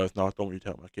father goes, "No, I don't want you to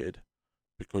help my kid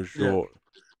because Yeah,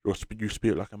 you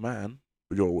speak like a man,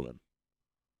 but you're a woman.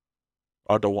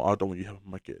 I don't want you helping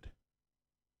my kid."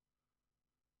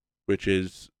 Which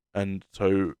is, and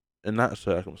so in that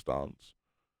circumstance,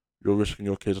 you're risking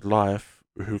your kid's life,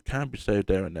 who can be saved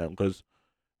there and then. Because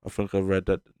I think I read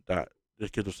that the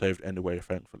kid was saved anyway,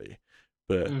 thankfully.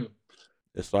 But mm,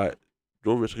 it's like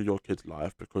you're risking your kid's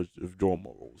life because of your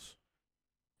morals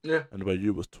yeah, and the way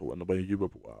you was taught and the way you were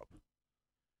brought up.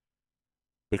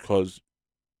 Because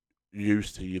you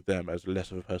see them as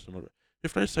less of a person.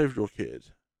 If they saved your kid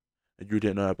and you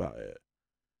didn't know about it,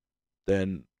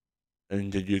 then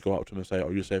and then you go up to them and say,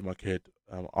 "Oh, you saved my kid.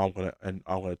 I'm gonna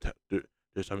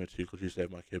do something to you because you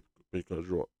saved my kid because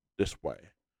you're this way."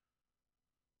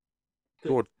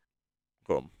 yeah. You're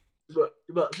gone. But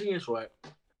the thing is, right?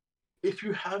 If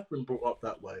you have been brought up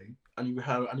that way, and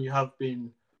you have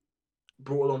been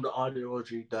brought along the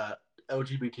ideology that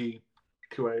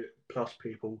LGBTQA plus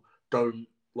people don't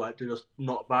like, they're just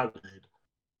not valid,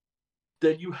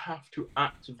 then you have to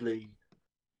actively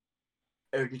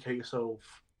educate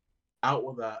yourself out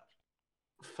of that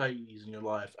phase in your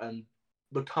life and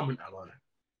become an ally.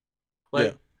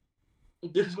 Yeah. Like,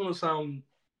 this is gonna sound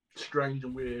strange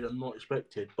and weird and not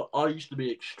expected, but I used to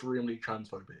be extremely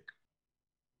transphobic.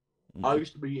 I Mm.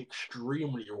 used to be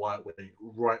extremely right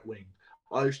wing.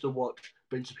 I used to watch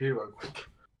Ben Shapiro.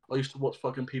 I used to watch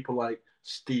fucking people like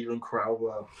Steven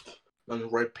Crowder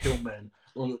and Red Pill Men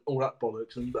and all that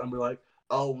bollocks, and be like,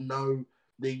 oh no,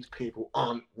 these people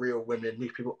aren't real women.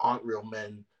 These people aren't real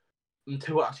men.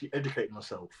 Until I actually educate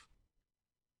myself.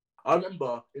 I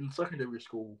remember in secondary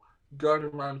school going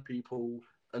around people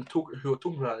and who were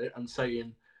talking about it and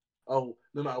saying, "Oh,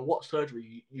 no matter what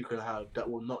surgery you can have, that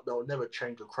will never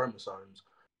change your chromosomes."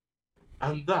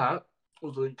 And that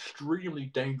was an extremely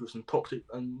dangerous and toxic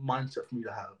mindset for me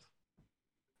to have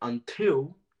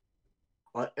until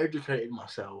I educated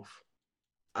myself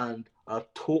and I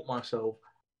taught myself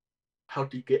how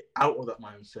to get out of that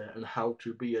mindset and how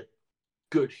to be a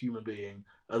good human being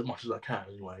as much as I can,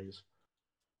 anyways.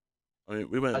 I mean,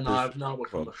 we went And to I've now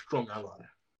become um, a strong ally.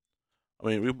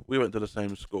 we went to the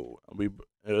same school, and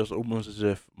it was almost as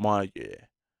if my year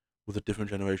was a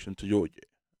different generation to your year.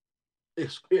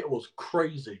 It was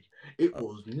crazy. It Uh,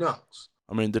 was nuts.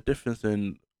 I mean, the difference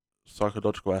in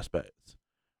psychological aspects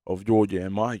of your year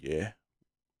and my year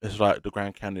is like the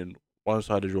Grand Canyon. One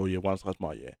side is your year, one side's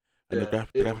my year, and Yeah,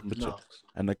 it was nuts.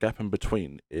 the gap in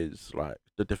between is like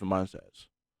the different mindsets.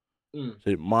 Mm,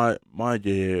 See, my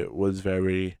year was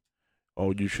very,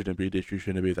 "Oh, you shouldn't be this, you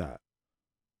shouldn't be that,"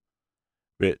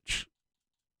 which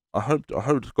I hope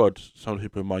to God some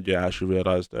people in my year actually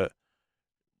realise that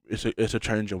it's a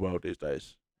changing world these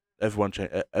days. Everyone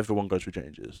goes through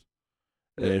changes,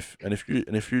 yeah, and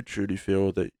if you truly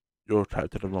feel that you're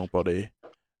trapped in the wrong body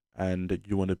and that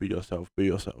you want to be yourself, be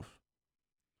yourself.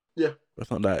 yeah, But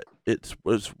it's not that. It's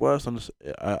worse on as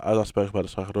I spoke about the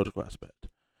psychological aspect.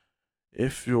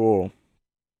 If you're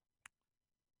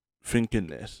thinking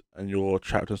this and you're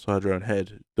trapped inside your own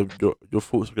head, your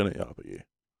thoughts are gonna eat up at you.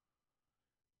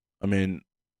 I mean,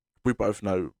 we both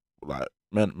know, like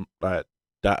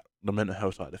that the mental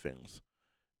health side of things,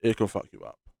 it can fuck you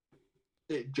up.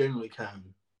 it generally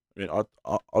can. I mean,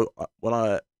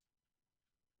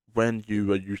 when you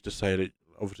were used to say that,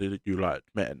 obviously, that you liked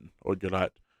men, or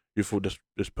you thought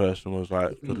this person was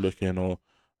like good Mm, looking, or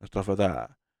and stuff like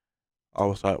that, I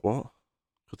was like, what?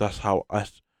 Because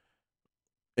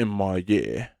in my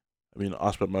year, I mean,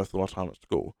 I spent most of my time at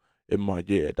school. In my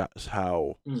year, that's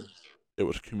how Mm. it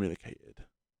was communicated.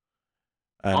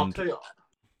 I'll And tell you,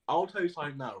 I'll tell you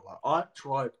something now. Right? I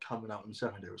tried coming out in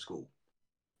secondary school.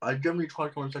 I generally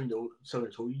tried coming out in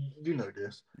secondary school. You know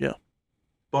this, yeah,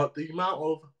 but the amount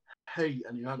of hate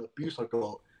and the amount of abuse I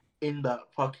got in that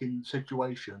fucking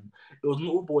situation, it was an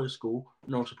all boys school,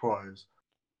 no surprise.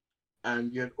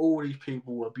 And you had all these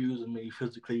people abusing me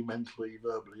physically, mentally,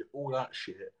 verbally, all that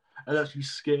shit. And it actually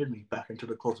scared me back into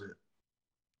the closet.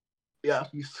 It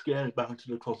actually scared me back into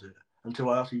the closet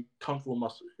until I actually comfortable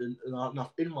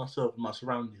enough in myself and my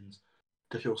surroundings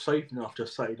to feel safe enough to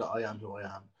say that I am who I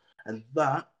am. And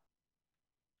that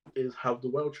is how the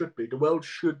world should be. The world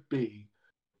should be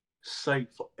safe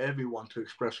for everyone to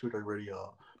express who they really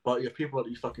are. But you have people like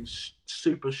these fucking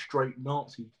super straight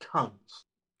Nazi cunts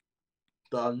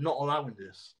that are not allowing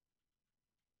this.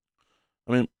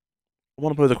 I mean, I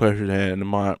want to pose a question here, and it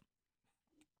might,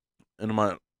 it's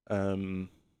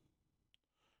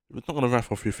not going to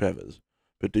ruffle off your feathers,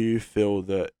 but do you feel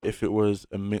that if it was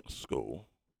a mixed school,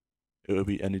 it would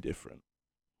be any different?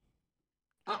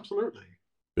 Absolutely.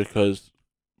 Because,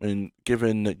 I mean,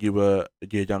 given that you were a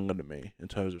year younger than me in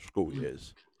terms of school Mm.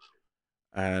 years,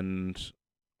 and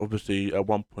obviously at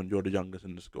one point you're the youngest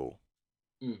in the school,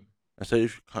 Mm. and say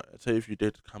if you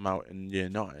did come out in year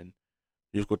 9,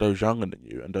 you've got those younger than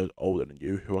you and those older than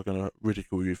you who are going to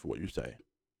ridicule you for what you say.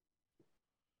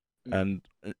 Mm. And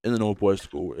in an all boys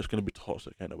school, it's going to be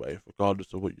toxic anyway,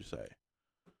 regardless of what you say.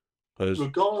 Because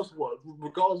Regardless of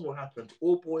what happens,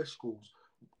 all boys schools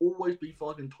always be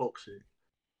fucking toxic.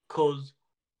 Cause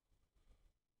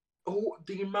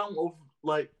the amount of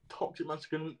like toxic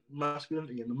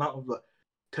masculinity and the amount of like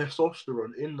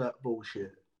testosterone in that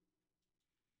bullshit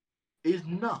is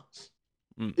nuts.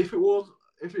 mm, If it was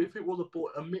if it was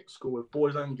a mixed school with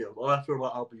boys and girls, I feel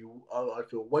like I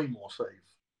feel way more safe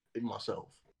in myself.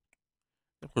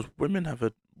 because women have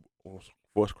a oh,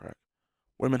 voice crack.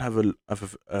 Women have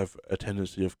a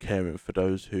tendency of caring for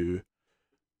those who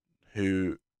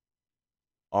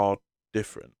are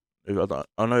different.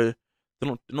 I know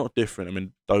they're not different. I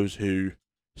mean, those who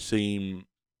seem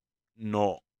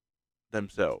not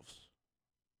themselves.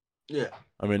 Yeah,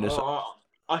 I mean,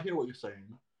 I hear what you're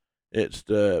saying. it's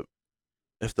the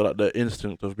it's the like the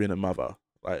instinct of being a mother.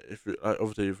 Like if you, like,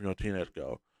 obviously if you're a teenage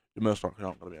girl, you're most likely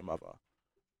not going to be a mother.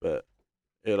 But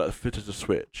it like flips a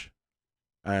switch,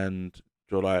 and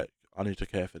you're like, I need to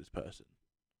care for this person.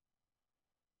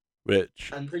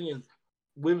 Which And the thing is,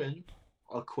 women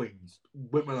are queens.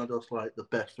 Women are just like the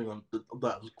best thing on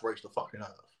that has graced the fucking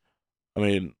earth. I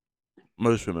mean,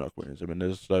 most women are queens. I mean,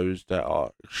 there's those that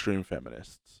are extreme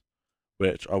feminists,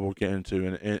 which I will get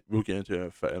into we'll get into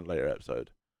in a later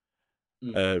episode.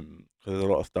 Mm. Cause there's a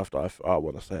lot of stuff that I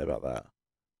want to say about that.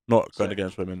 Not going Same.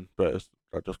 against women, but it's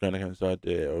like just going against the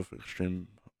idea of extreme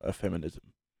feminism.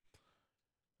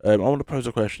 I want to pose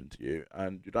a question to you,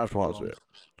 and you don't have to answer it.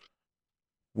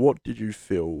 What did you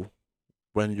feel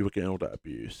when you were getting all that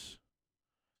abuse?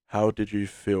 How did you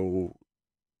feel?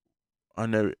 I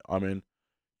know. I mean,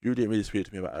 you didn't really speak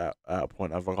to me about that at a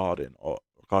point of regarding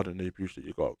the abuse that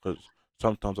you got, because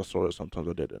sometimes I saw it, sometimes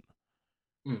I didn't,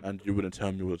 Mm. and you wouldn't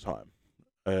tell me all the time.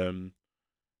 Um,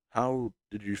 how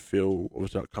did you feel?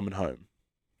 Obviously, like coming home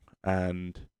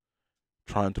and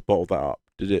trying to bottle that up.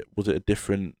 Was it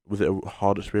a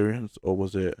hard experience, or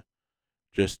was it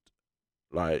just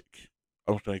like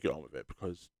I'm just gonna get on with it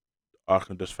because I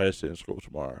can just face it in school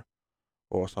tomorrow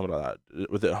or something like that?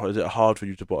 Is it hard for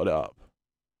you to bottle it up?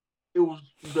 It was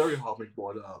very hard for me to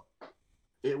bottle it up.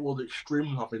 It was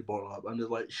extremely hard for me to bottle up, and there's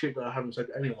like shit that I haven't said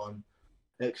to anyone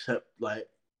except like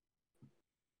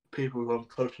people who I'm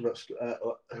close to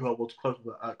who I was close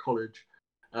to at college,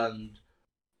 and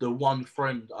the one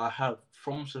friend I have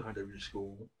from secondary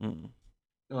school. Mm,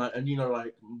 And you know,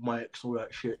 like my ex, all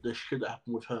that shit, the shit that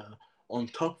happened with her. On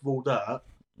top of all that,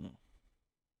 mm,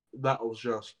 that was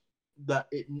just that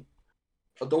it.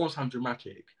 I don't want to sound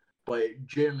dramatic, but it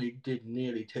generally did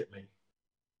nearly tip me.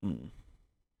 mm.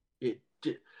 It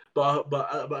did, but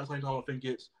at the same time, I think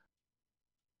it's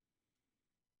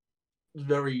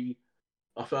very.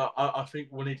 I think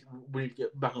we need to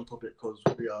get back on topic because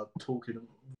we are talking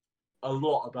a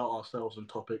lot about ourselves and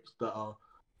topics that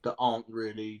aren't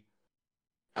really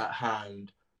at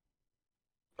hand.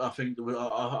 I think we're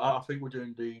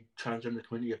doing the transgender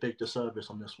community a big disservice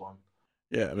on this one.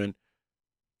 Yeah, I mean,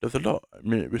 there's a lot. I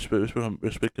mean,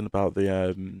 we're speaking about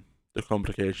the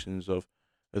complications of.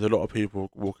 There's a lot of people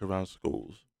walking around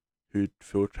schools who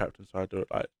feel trapped inside their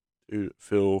like who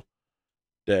feel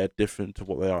they're different to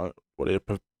what they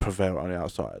prevail on the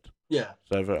outside. Yeah.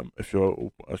 So if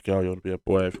you're a girl, you want to be a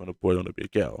boy. If you're a boy, you want to be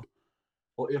a girl.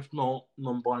 Or if not,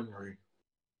 non-binary.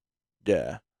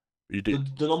 Yeah, you do.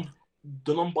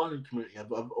 The non-binary community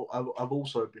have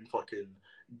also been fucking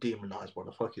demonized by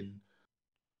the fucking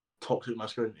toxic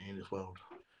masculinity in this world.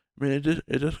 I mean,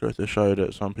 it just goes to show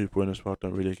that some people in this world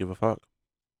don't really give a fuck.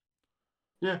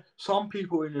 Yeah, some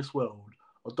people in this world,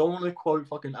 I don't want to quote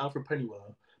fucking Alfred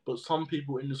Pennyworth, but some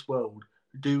people in this world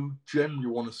do generally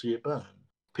want to see it burn.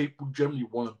 People generally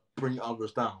want to bring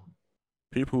others down.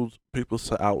 People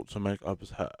set out to make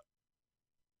others hurt,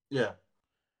 Yeah,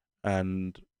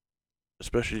 and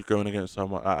especially going against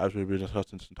someone, as we've been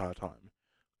discussing this entire time,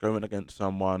 going against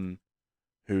someone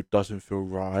who doesn't feel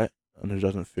right and who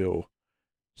doesn't feel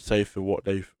safe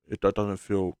in it doesn't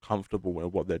feel comfortable with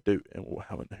what they're doing or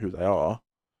who they are,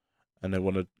 and they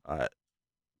want to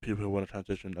people who want to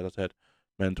transition, as I said,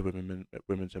 men to women,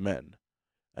 women to men,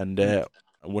 and mm,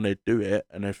 when they do it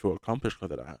and they feel accomplished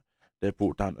because of that, they're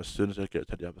brought down as soon as they get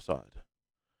to the other side,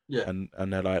 yeah, and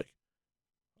they're like,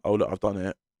 oh look, I've done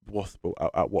it.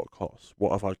 At what cost?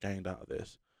 What have I gained out of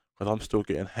this? Because I'm still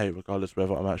getting hate regardless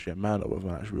whether I'm actually a man or whether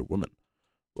I'm actually a woman,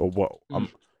 or mm,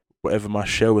 whatever my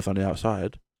shell is on the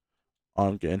outside.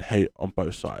 I'm getting hate on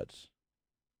both sides,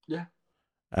 yeah.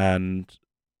 and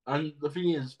And the thing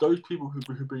is, those people who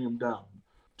bring them down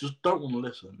just don't want to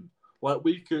listen. Like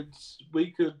we could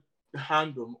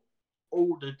hand them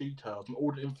all the details and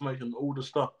all the information, and all the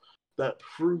stuff that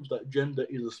proves that gender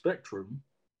is a spectrum,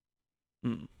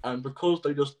 mm, and because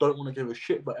they just don't want to give a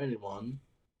shit about anyone,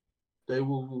 they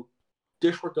will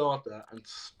disregard that and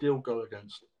still go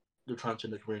against the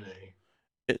transgender community.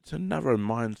 it's a narrow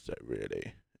mindset,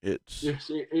 really. It's Yes,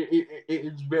 it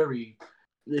is very.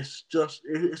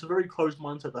 It's a very closed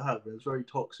mindset to have. It's very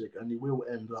toxic, and you will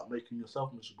end up making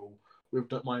yourself miserable with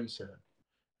that mindset.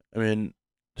 I mean,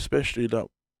 especially that,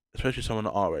 especially someone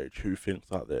at our age who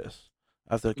thinks like this.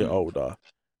 As they get Mm, older,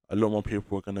 a lot more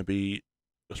people are going to be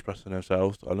expressing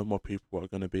themselves. A lot more people are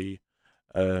going to be,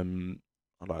 um,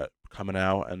 like coming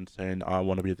out and saying, "I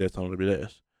want to be this. I want to be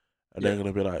this," and they're yeah.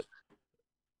 going to be like,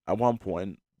 at one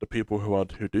point, the people who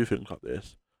do think like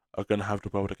this are going to have the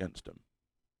world against them,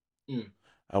 Mm,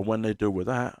 and when they deal with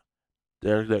that,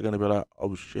 they're going to be like,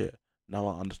 "Oh shit! Now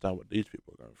I understand what these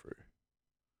people are going through."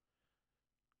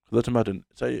 Let's imagine,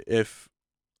 say if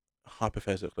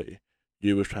hypothetically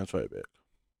you was transphobic,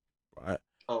 right?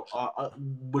 oh,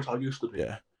 which I used to be.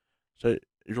 Yeah. So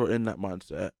if you're in that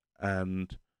mindset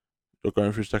and you're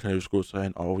going through secondary school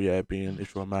saying, "Oh yeah, being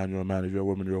if you're a man, you're a man. If you're a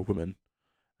woman, you're a woman,"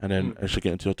 and then Mm, as you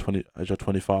get into your 20, as you're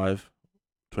 25,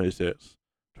 26,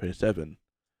 27,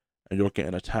 and you're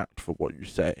getting attacked for what you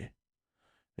say,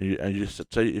 and you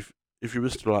say if you were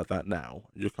still like that now,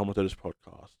 you come onto this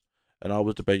podcast, and I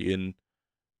was debating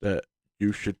that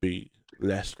you should be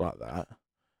less like that,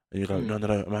 and you go, mm, no, no,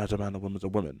 no, a man's a man, a woman's a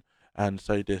woman, and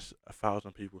say this,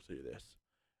 1,000 people see this,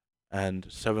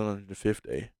 and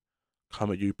 750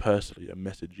 come at you personally and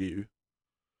message you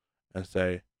and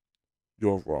say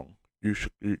you're wrong. You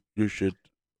should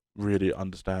really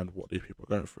understand what these people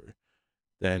are going through.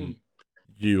 Then mm,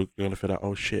 you're gonna feel like,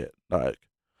 oh shit, like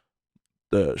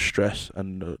the stress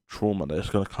and the trauma that's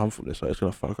gonna come from this, like it's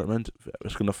gonna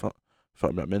it's gonna fuck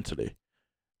me up mentally,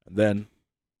 and then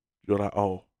you're like,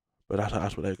 oh, but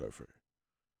that's what they go through,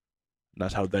 and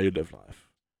that's how they live life.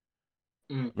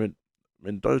 mm. I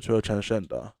mean, those who are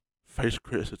transgender face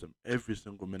criticism every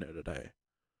single minute of the day.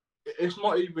 It's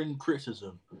not even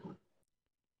criticism.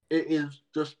 It is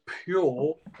just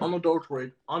pure,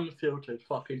 unadulterated, unfiltered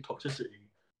fucking toxicity.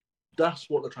 That's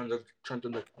what the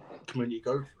transgender community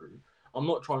go through. I'm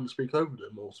not trying to speak over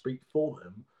them or speak for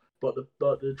them, but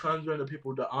the transgender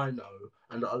people that I know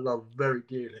and that I love very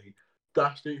dearly,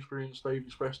 that's the experience they've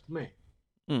expressed to me.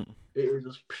 Mm. It is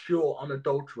just pure,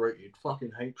 unadulterated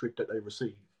fucking hatred that they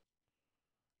receive.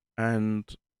 And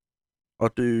I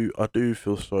do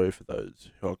feel sorry for those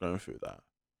who are going through that.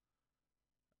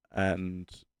 And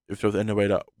if there's any way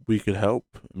that we could help,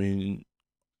 I mean,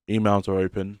 emails are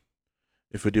open.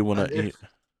 If we do want And to eat, if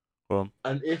well,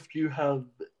 and if you have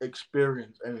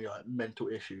experienced any like mental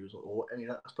issues or any of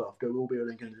that stuff, there will be a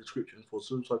link in the description for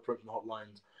suicide prevention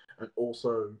hotlines and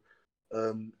also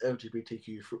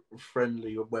LGBTQ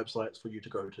friendly websites for you to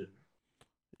go to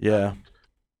yeah, and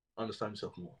understand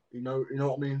yourself more. You know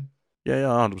what I mean. yeah,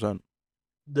 100%.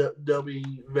 There'll be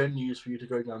venues for you to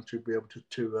go down to be able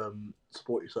to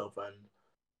support yourself and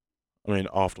I mean,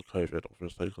 after COVID,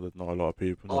 obviously, because there's not a lot of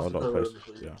people, not a after lot of COVID, places.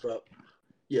 obviously. Yeah, But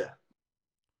yeah,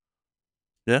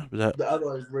 yeah, but that, the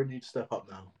allies really need to step up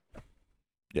now.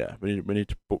 yeah, we need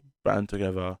to band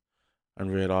together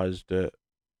and realize that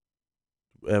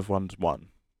everyone's won.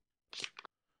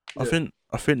 Yeah.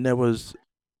 I think there was,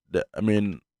 I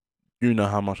mean, you know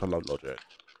how much I love Logic,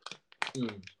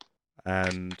 Mm.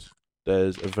 and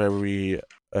there's a very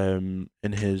in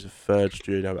his third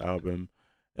studio album,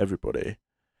 Everybody.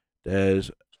 There's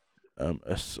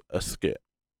a skit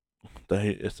that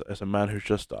it's a man who's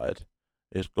just died.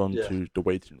 He's gone Yeah. to the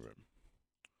waiting room,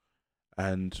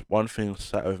 and one thing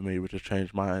sat with me, which has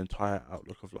changed my entire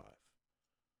outlook of life.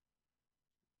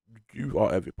 You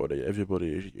are everybody.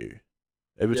 Everybody is you.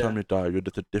 Every Yeah. time you die, you're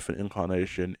just a different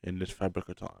incarnation in this fabric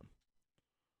of time.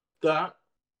 That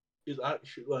is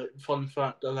actually like fun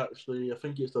fact. That actually, I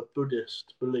think it's a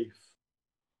Buddhist belief.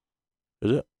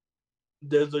 Is it?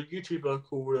 There's a YouTuber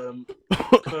called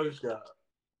Kozgat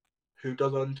who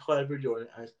does an entire video on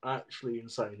it, and it's actually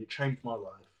insane. It changed my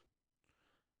life.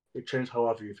 It changed how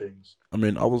I view things. I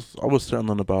mean, I was sitting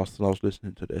on the bus and I was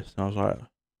listening to this, and I was like,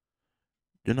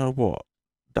 you know what?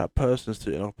 That person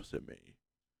sitting opposite me,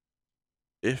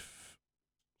 if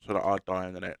so that I die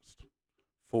in the next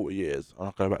 40 years, and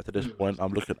I go back to this Mm. point,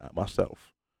 I'm looking at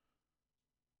myself.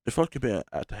 If I could be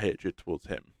at the hatred towards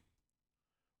him,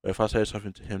 or if I say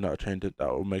something to him that will change it, that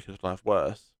will make his life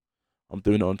worse, I'm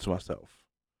doing it onto myself.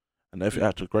 And every Mm.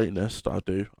 act of greatness that I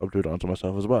do, I'll do it onto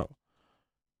myself as well.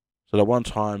 So that one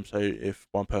time, say if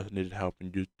one person needed help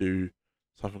and you do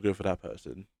something good for that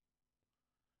person,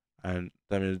 and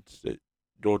that means that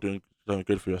you're doing something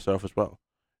good for yourself as well.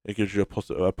 It gives you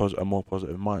a more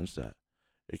positive mindset.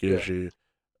 It Yeah. gives you,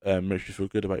 makes you feel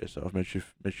good about yourself. Makes you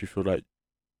feel like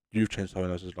you've changed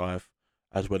someone else's life,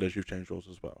 as well as you've changed yours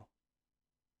as well.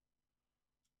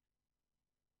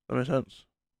 That makes sense.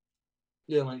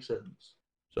 Yeah, makes sense.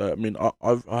 So I mean,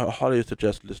 I highly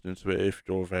suggest listening to it if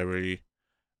you're very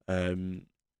um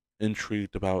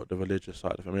intrigued about the religious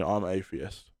side of it. I mean, I'm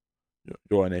atheist.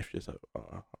 You're an atheist,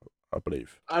 I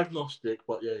believe. Agnostic,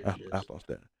 but yeah, yes.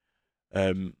 Agnostic.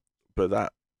 But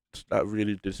that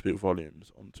really did speak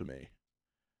volumes onto me.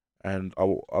 And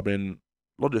I mean,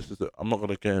 logic is that I'm not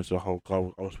gonna get into the whole.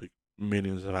 I'll speak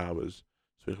millions of hours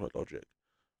speaking about logic,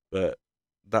 but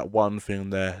that one thing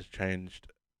there has changed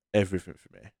everything for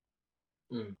me.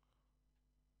 Mm.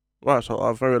 Right, so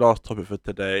our very last topic for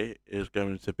today is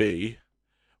going to be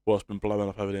what's been blowing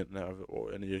up over the internet,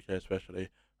 or in the UK especially,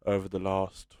 over the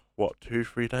last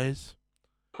 2-3 days.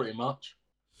 Pretty much.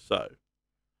 So,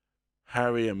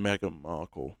 Harry and Meghan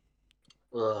Markle.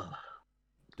 Ugh.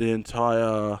 The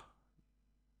entire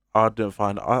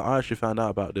I actually found out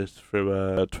about this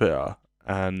through Twitter,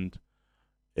 and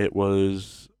it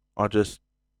was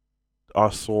I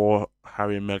saw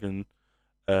Harry and Meghan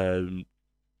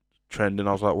trending.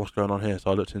 I was like, what's going on here?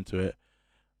 So I looked into it,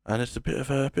 and it's a bit of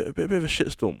a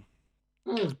shitstorm.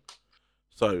 Mm.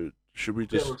 So should we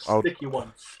Still just a sticky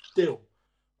one. Still.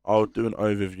 I'll do an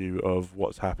overview of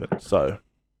what's happened. So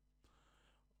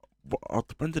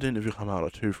when did the interview come out?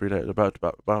 Like 2-3 days, about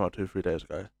 2-3 days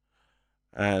ago,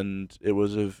 and it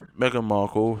was of Meghan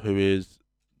Markle, who is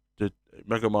the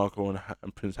Meghan Markle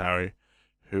and Prince Harry,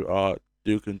 who are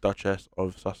Duke and Duchess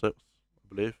of Sussex,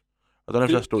 I believe. I don't know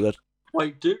if they're Duke. still there.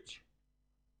 Wait, Duke?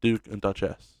 Duke and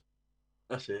Duchess.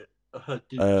 That's it. I heard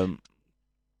Duke. Um,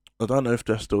 I don't know if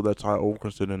they're still their title,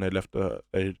 considering they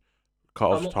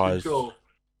cut I'm off not too ties. sure.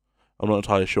 I'm not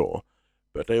entirely sure,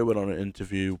 but they went on an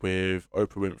interview with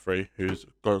Oprah Winfrey, who's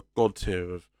god tier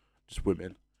of just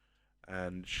women,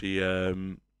 and she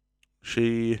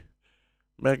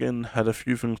Meghan had a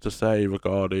few things to say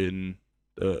regarding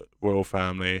the royal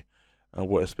family and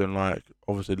what it's been like,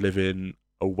 obviously living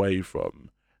away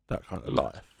from that kind of Mm.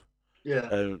 life. Yeah.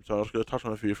 So I was going to touch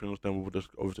on a few things, then we'll just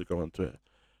obviously go on to it.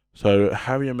 So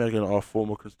Harry and Meghan are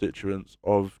former constituents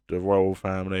of the royal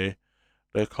family.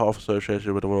 They cut off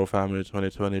association with the royal family in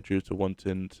 2020 due to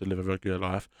wanting to live a regular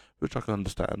life, which I can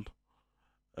understand.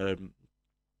 Um,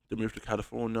 they moved to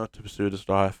California to pursue this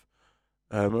life.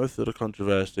 Most of the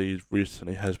controversy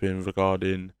recently has been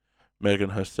regarding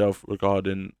Meghan herself,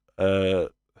 regarding her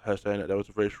saying that there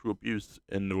was racial abuse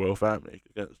in the royal family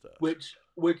against her. Which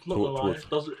not gonna lie,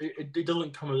 Towards it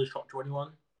doesn't come as a shock to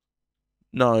anyone.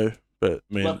 no, but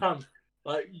I Like, mean, fam,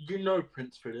 like you know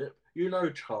Prince Philip, you know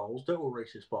Charles, they're all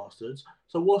racist bastards.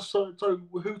 So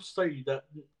who'd say that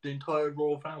the entire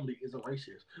royal family isn't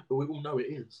racist? But we all know it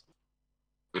is.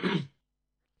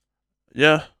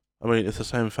 yeah, I mean it's the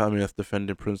same family that's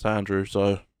defending Prince Andrew,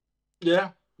 so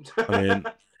Yeah. I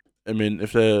mean,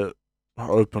 if they're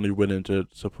openly willing to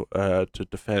support to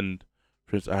defend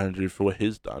Prince Andrew for what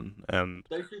he's done, and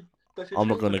they should I'm not change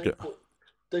the gonna name get. for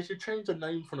they should change the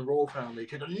name from the royal family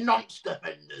to the nonce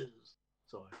defenders.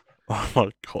 Sorry. Oh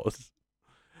my god.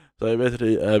 So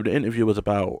basically, the interview was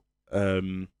about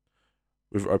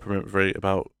with Oprah Winfrey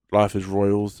about life is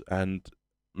royals and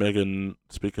Meghan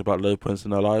speaking about low points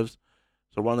in their lives.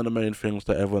 So one of the main things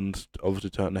that everyone's obviously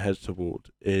turning their heads toward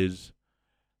is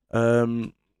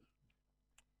um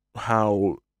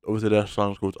how obviously their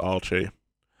son's called Archie,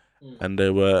 Mm. and they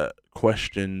were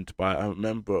questioned by a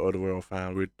member of the royal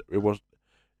family. It was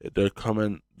this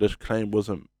claim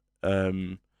wasn't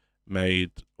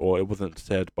made, or it wasn't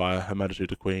said by Her Majesty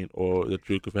the Queen or the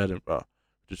Duke of Edinburgh,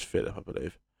 which is Philip, I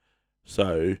believe.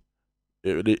 So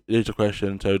it is a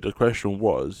question. So the question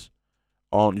was,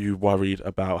 aren't you worried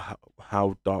about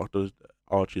how dark does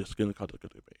Archie's skin color going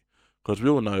to be? Because we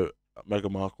all know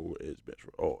Meghan Markle is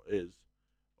or is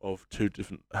of two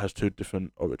different has two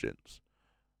different origins.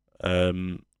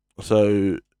 Um,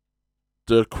 so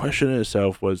the question in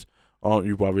itself was, aren't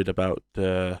you worried about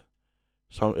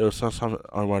some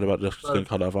I'm worried about the No, skin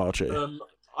color of Archie,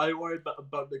 I worry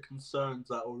about the concerns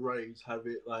that will raise, have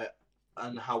it like,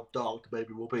 and how dark the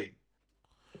baby will be.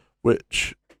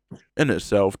 which in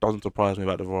itself doesn't surprise me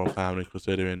about the royal family,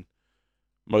 considering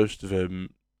most of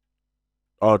them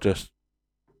are just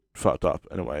fucked up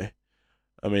in a way.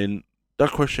 I mean,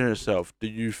 that question in itself, do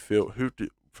you feel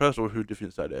first of all, who do you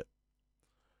think said it?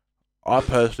 I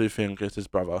personally think it's his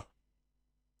brother,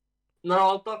 No,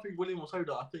 I don't think William will say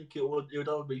that. I think it would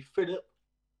either be Philip,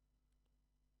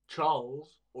 Charles,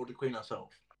 or the Queen herself.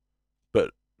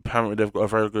 but apparently they've got a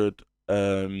very good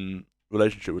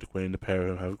relationship with the Queen. The pair of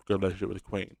them have a good relationship with the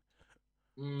Queen.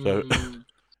 So Mm,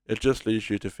 it just leads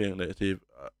you to think that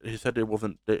he said it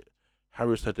wasn't.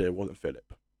 Harry said that it wasn't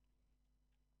Philip,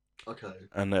 okay.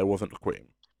 and that it wasn't the Queen.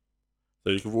 So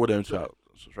you can rule them two So out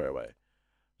straight away.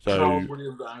 Charles, So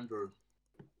William, and Andrew.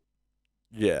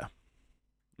 yeah,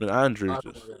 I mean Andrew's I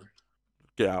don't just know.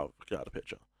 get out of the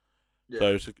picture. Yeah. So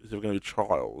is it going to be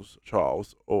Charles,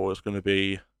 or it's going to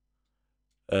be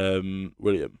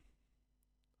William?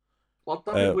 Well,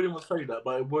 I don't think Uh, William would say that,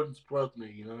 but it wouldn't surprise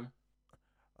me, you know?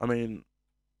 I mean,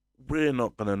 we're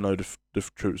not going to know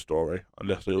the true story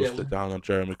unless they all Yeah. sit down on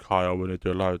Jeremy Kyle when they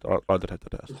do a lie detector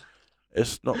test.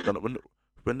 It's not going to.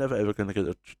 We're never ever going to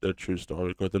get the true story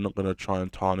because they're not going to try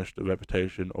and tarnish the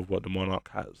reputation of what the monarch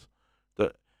has.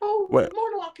 That Oh, where the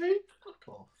monarchy? Fuck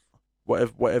off.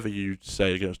 whatever you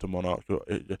say against the monarch,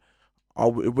 it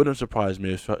wouldn't surprise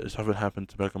me if something happened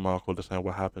to Meghan Markle the same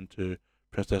what happened to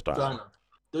Princess Diana. Diana.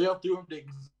 They are doing the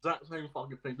exact same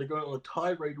fucking thing. They're going on a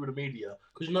tirade with the media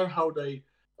because you know how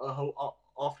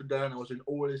after Diana was in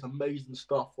all this amazing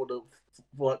stuff for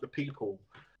like the people.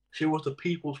 She was the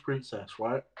people's princess,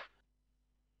 right?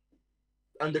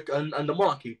 And the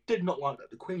monarchy did not like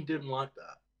that. The Queen didn't like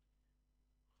that.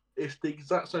 It's the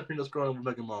exact same thing that's going on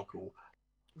with Meghan Markle.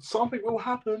 Something will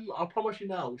happen. I promise you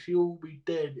now. She will be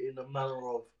dead in a matter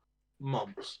of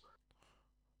months.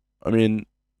 I mean,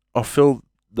 I feel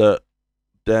that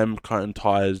them cutting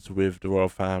ties with the royal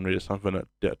family is something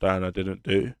that Diana didn't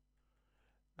do,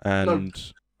 No,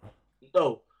 and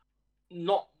no,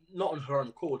 not on her own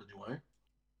accord anyway.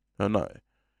 I know.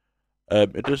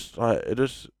 It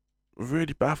just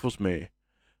really baffles me.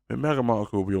 I mean, Meghan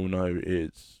Markle, we all know,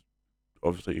 is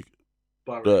obviously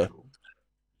the Biracial.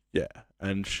 yeah,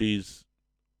 and she's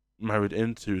married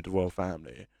into the royal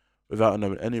family without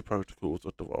knowing any protocols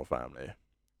of the royal family.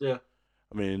 Yeah.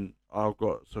 I mean, I've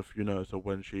got so if you know, so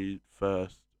when she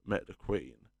first met the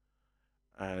Queen,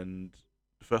 and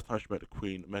the first time she met the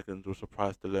Queen, Meghan was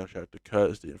surprised to learn she had to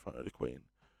courtesy in front of the Queen,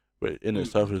 which in Mm.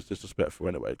 itself is disrespectful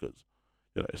anyway, because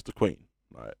it's the Queen,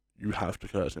 like you have to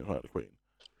courtesy in front of the Queen.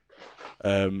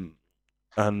 Um,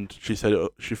 and she said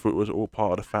she thought it was all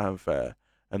part of the fanfare,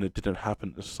 and it didn't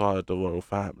happen inside the royal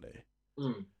family.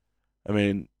 Mm. I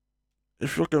mean,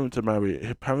 if you're going to marry,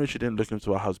 apparently she didn't look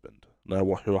into her husband, know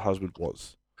what who her husband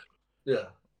was, Yeah.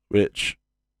 which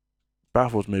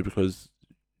baffles me because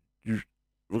you,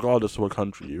 regardless of what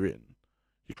country you're in,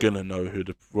 you're gonna know who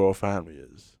the royal family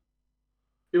is.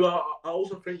 Yeah, I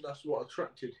also think that's what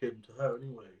attracted him to her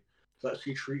anyway. That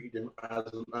she treated him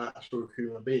as an actual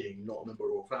human being, not a member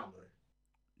of her family.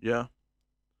 Yeah,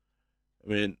 I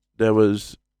mean there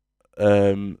was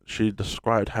she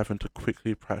described having to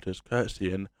quickly practice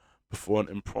courtesying before an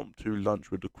impromptu lunch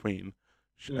with the Queen,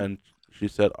 Mm. and she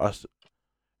said us.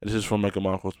 And this is from Meghan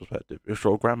Markle's perspective. It's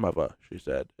your grandmother, she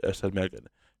said. Said Meghan.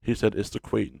 He said it's the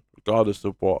Queen, regardless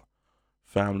of what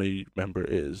family member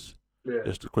it is. Yeah.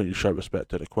 It's the Queen. You show respect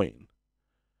to the Queen.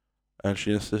 And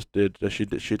she insisted that she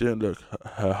didn't look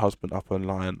her husband up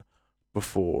online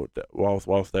before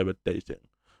whilst they were dating,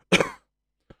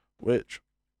 which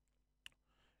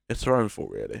it's her own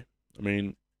fault really. I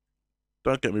mean,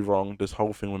 don't get me wrong. This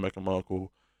whole thing with Meghan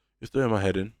Markle is doing my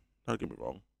head in. Don't get me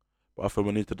wrong, but I feel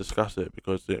we need to discuss it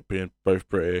because it being both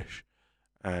British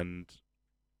and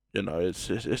you know,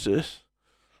 it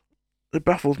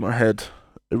baffles my head.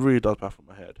 It really does baffle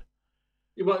my head.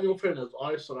 Yeah, but in your fairness,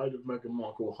 I side with Meghan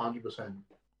Markle 100%.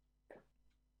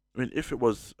 I mean, if there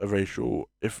was a racial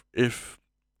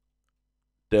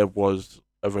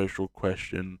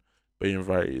question being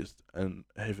raised, and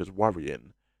if it's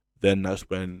worrying, then that's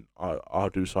when I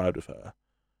do side with her.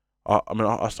 I mean,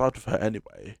 I side with her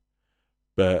anyway,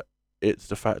 but it's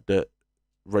the fact that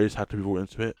race had to be brought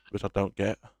into it, which I don't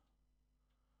get.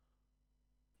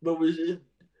 But the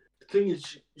thing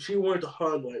is, she wanted to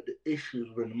highlight the issues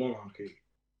within the monarchy,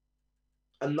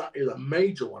 and that is a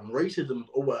major one. Racism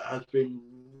has been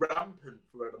rampant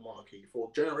throughout the monarchy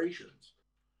for generations.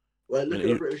 Like, I look at the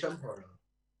mean, British Empire.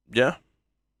 yeah,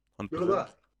 100%. Look at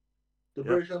that. The Yep.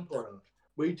 British Empire.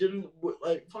 We didn't,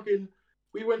 like, fucking,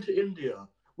 we went to India.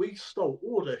 We stole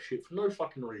all their shit for no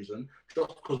fucking reason,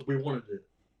 just because we wanted it.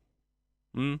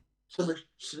 Mm.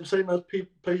 Same as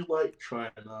places like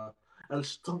China and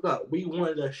stuff like that. We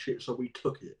wanted their shit, so we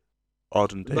took it. That's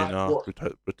Argentina, what we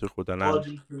took all their land.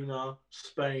 Argentina,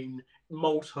 Spain,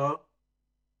 Malta,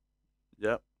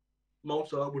 Yep.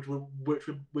 Malta,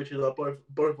 which is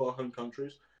both our home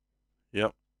countries.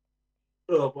 Yep.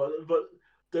 But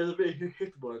there's a bit of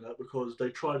history behind that because they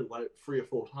tried it like 3 or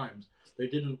 4 times.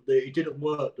 It didn't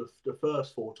work the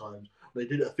first 4 times. They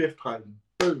did it a fifth time.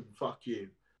 Boom! Fuck you,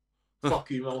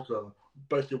 Malta.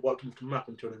 Basically wiped them from the map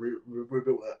until they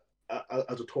rebuilt it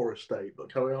as a tourist state.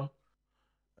 But carry on.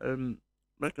 Um,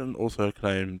 Meghan also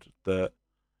claimed that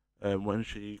when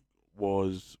she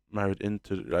was married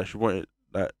into, like, she wanted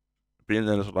that being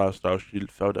in this lifestyle, she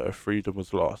felt that her freedom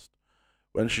was lost.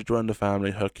 When she joined the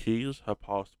family, her keys, her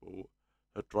passport,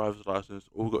 her driver's license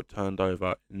all got turned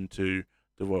over into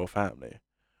the royal family,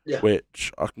 Yeah.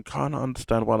 which I can kind of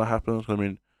understand why that happens. I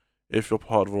mean, if you're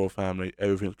part of the royal family,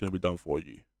 everything's going to be done for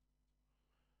you.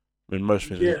 I mean, most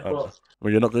things. Yeah, I but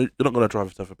mean, you're not going to drive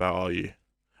yourself about, are you?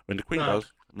 I mean, the Queen no,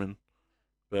 does. I mean,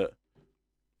 but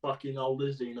fucking old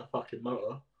Lizzie in a fucking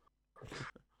motor.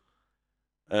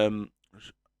 um,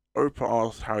 Oprah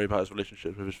asked Harry about his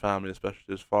relationships with his family, especially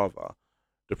his father,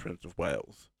 the Prince of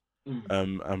Wales,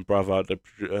 Mm. and brother, the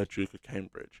Duke of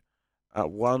Cambridge.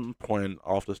 At one point,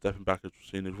 after stepping back as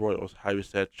seen as royals, Harry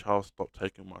said, "Charles, stop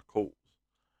taking my calls."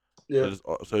 Yeah,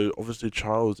 So obviously,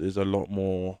 Charles is a lot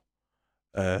more.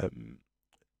 Um,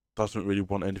 doesn't really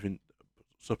want anything.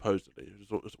 Supposedly,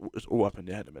 it's all up in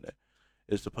the head a minute.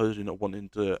 Is supposedly not wanting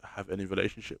to have any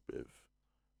relationship with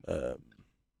um,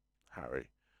 Harry,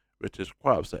 which is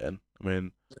quite upsetting. I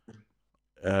mean,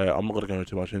 I'm not going to go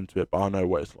too much into it, but I know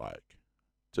what it's like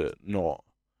to not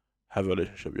have a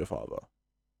relationship with your father,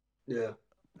 yeah.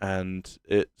 and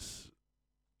it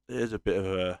is a bit of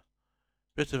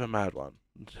a mad one,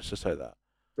 just to say that.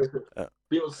 Uh,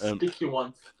 Bit of um, sticky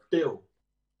one still.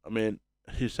 I mean,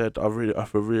 he said, I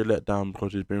feel really let down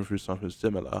because he's been through something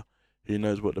similar. He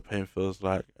knows what the pain feels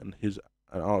like, and he's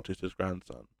an artist's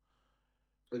grandson.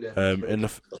 Again, that's Um, very in the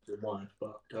fucking wife,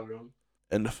 but carry on.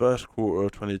 in the first quarter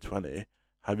of 2020,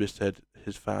 Javier said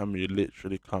his family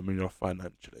literally cut me off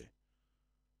financially.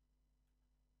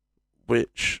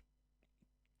 Which,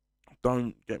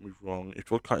 don't get me wrong,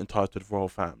 if you're cutting ties to the royal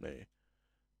family,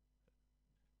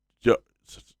 you're,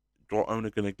 you're only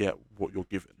gonna get what you're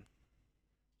given.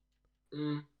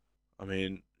 Mm, I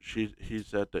mean, he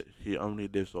said that he only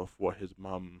lives off what his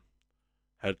mum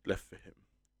had left for him.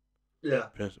 yeah.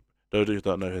 Those who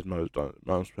don't know, his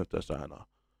mum's Princess Diana,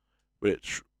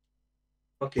 which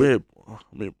Okay. we're, I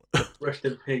mean, Rest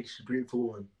in peace, beautiful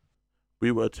woman.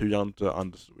 we were too young to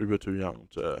we were too young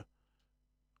to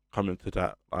come into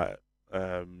that, like,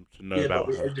 to know Yeah, but about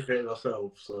we her. educated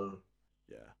ourselves, so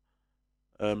Yeah.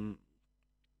 Um.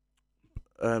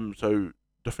 So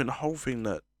the whole thing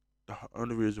that the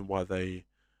only reason why they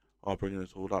are bringing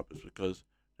this all up is because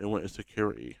they wanted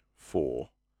security for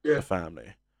the yeah,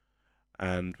 family,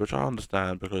 and which I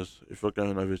understand because if you're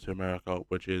going over to America,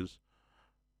 which is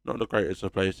not the greatest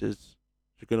of places,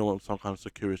 you're gonna want some kind of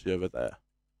security over there,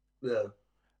 yeah.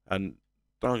 and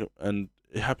and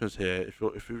it happens here. If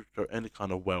you show any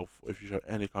kind of wealth, if you show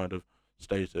any kind of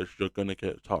status, you're gonna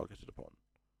get targeted upon.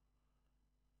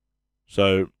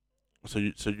 So, so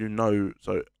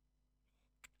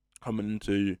coming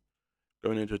into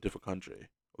going into a different country,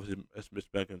 obviously it's Miss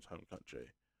Megan's home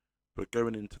country, but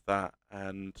going into that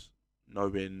and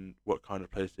knowing what kind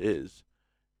of place it is,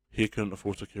 he couldn't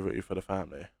afford security for the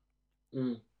family,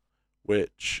 Mm,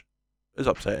 which is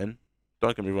upsetting.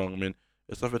 Don't get me wrong. I mean,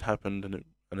 if something happened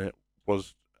and it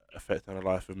was affecting the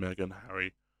life of Meghan,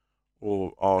 Harry,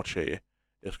 or Archie,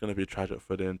 it's going to be tragic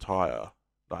for the entire,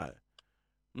 like,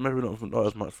 maybe not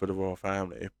as much for the royal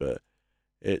family, but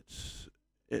it's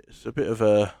it's a bit of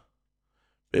a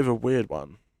bit of a weird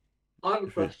one. I have a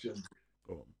If you question.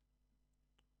 go on.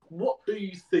 What do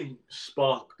you think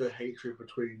sparked the hatred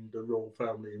between the royal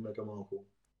family and Meghan Markle?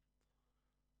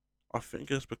 I think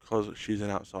it's because she's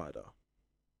an outsider.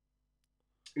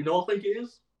 You know what I think it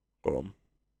is? Go on.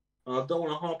 I don't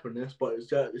want to harp on this, but it's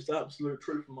the absolute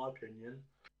truth in my opinion.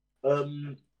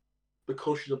 Um,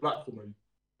 because she's a black woman,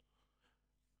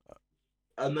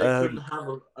 and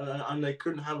Um, they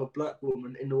couldn't have a black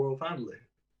woman in the royal family.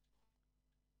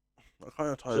 it kind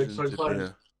of So ties so into so,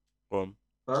 being. Go on.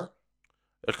 huh?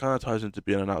 It kind of ties into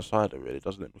being an outsider, really,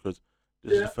 doesn't it? Because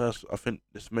this is the Yeah. first. I think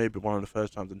this may be one of the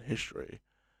first times in history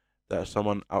that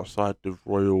someone outside the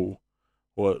royal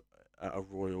or at a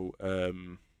royal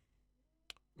Hierarchy.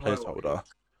 placeholder,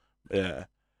 yeah,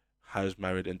 has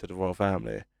married into the royal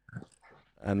family,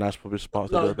 and that's probably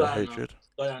sparked a No, little it's bit of Diana. hatred.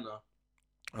 Diana.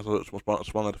 I thought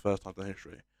it's one of the first times in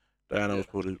history. Diana Yeah. was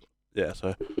probably yeah.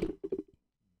 So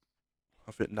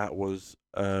I think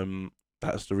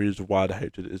that's the reason why the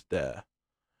hatred is there,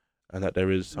 and that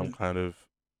there is some Mm. kind of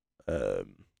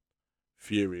um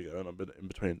fury going on in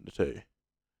between the two.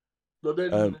 But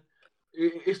then Um,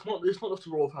 it's not just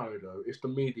the royal family though. It's the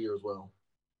media as well.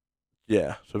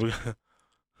 yeah. So we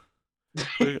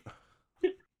we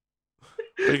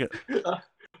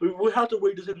We have to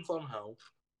weigh this in somehow.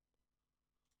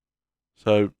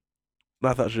 so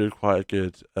that's actually quite a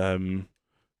good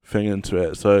thing into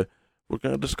it. So we're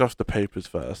going to discuss the papers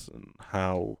first and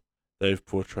how they've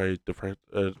portrayed we're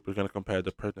going to compare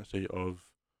the pregnancy of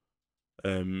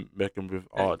Meghan with Hey.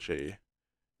 Archie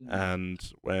Mm.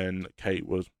 and when Kate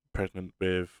was pregnant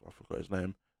with I forgot his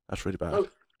name. That's really bad. No,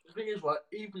 the thing is, like,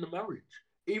 even the marriage,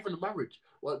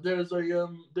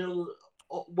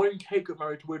 like, when Kate got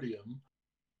married to William,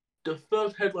 the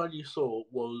first headline you saw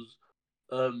was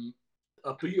um,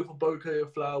 a beautiful bouquet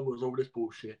of flowers, all this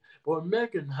bullshit. But when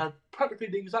Megan had practically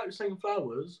the exact same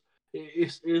flowers,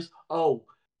 oh,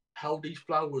 how these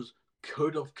flowers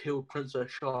could have killed Princess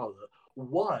Charlotte.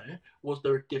 Why was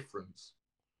there a difference?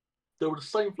 They were the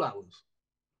same flowers.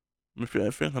 I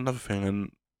think another thing,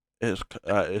 and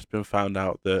it's been found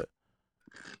out that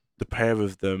the pair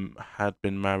of them had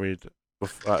been married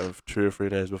 2 or 3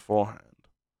 days beforehand.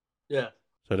 Yeah.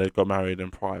 So they got married in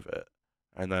private,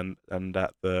 and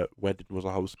that the wedding was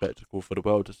a whole spectacle for the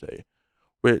world to see,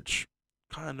 which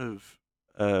kind of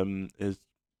is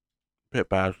a bit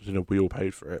bad because we all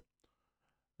paid for it,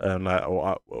 and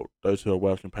those who are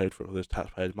working paid for it. All this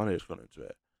taxpayers' money has gone into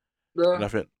it, and Yeah.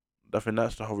 I think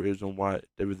that's the whole reason why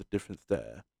there is a difference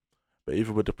there. But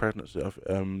even with the pregnancy,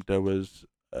 there was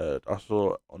I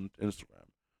saw on Instagram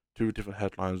two different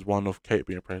headlines. One of Kate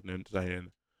being pregnant,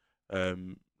 saying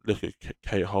look at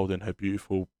Kate holding her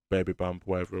beautiful baby bump,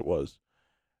 whatever it was.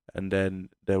 And then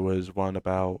there was one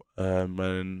about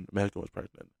when Megan was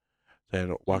pregnant,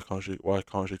 saying why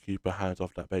can't she keep her hands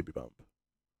off that baby bump?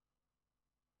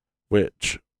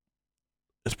 Which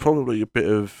is probably a bit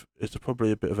of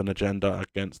an agenda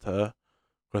against her,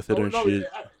 Oh considering no, she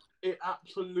it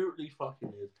absolutely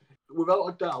fucking is. Without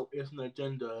a doubt, it's an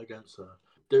agenda against her.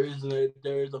 There's a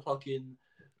there was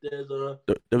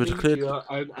a clear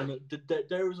media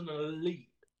there is an elite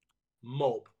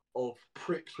mob of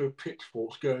pricks with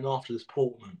pitchforks going after this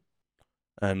Portman.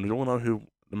 and we all know who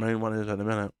the main one is at the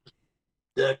minute.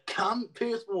 The cunt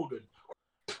Piers Morgan.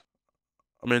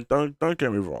 I mean, don't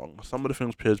get me wrong. Some of the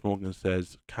things Piers Morgan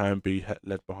says can be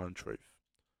led behind truth.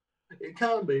 It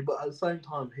can be, but at the same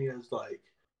time,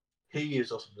 he is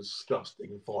just a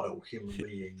disgusting, vile human He,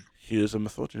 being. he is a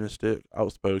misogynistic,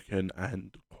 outspoken,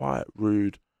 and quite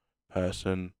rude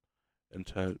person. As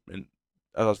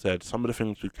I said, some of the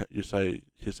things you say,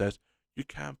 he says, you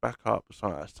can back up to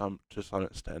some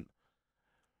extent,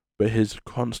 but his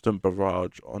constant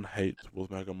barrage on hate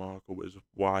towards Meghan Markle is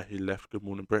why he left Good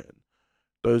Morning Britain.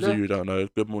 Those of Yeah, you who don't know,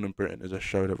 Good Morning Britain is a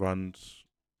show that runs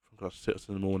from like 6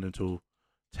 in the morning until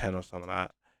 10 or something like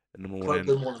that in the quite morning.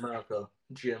 good one America,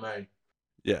 GMA.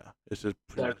 Yeah, it's just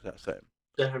pretty They much that same.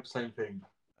 they have the same thing.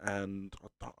 And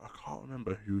I can't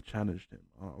remember who challenged him.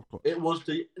 I've got It was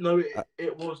the no, uh,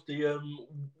 it was the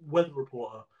weather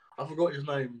reporter. I forgot his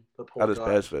name. The poor Alice guy.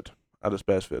 Beresford. Alice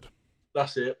Beresford.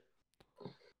 That's it.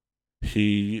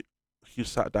 He he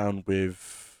sat down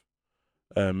with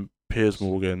Piers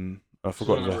Morgan. I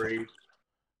forgot Susanna the Reid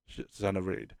Susanna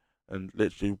Reid, and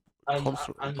literally and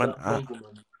constant Angela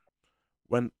Bungelman.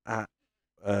 went at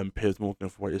Piers Morgan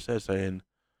for what he said, saying,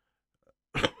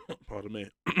 pardon me,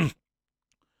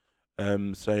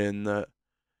 saying that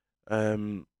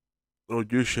well,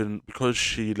 you shouldn't because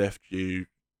she left you.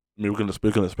 I mean, we're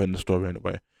gonna spend the story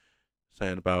anyway,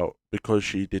 saying about because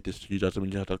she did this to you doesn't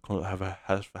mean you have to have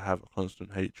a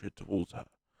constant hatred towards her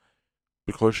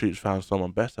because she's found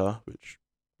someone better, which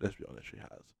let's be honest, she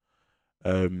has.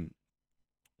 Um,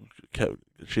 kept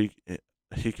she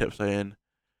he kept saying,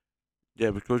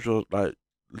 yeah, because you're like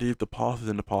leave the past is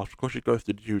in the past. Because she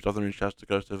ghosted you doesn't mean she has to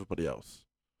ghost everybody else.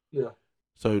 Yeah.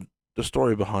 So the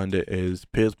story behind it is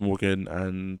Piers Morgan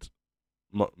and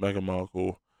Meghan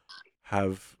Markle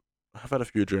have had a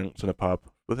few drinks in a pub.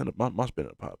 Within a, must have been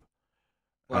in a pub,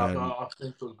 and I've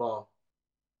been to the bar.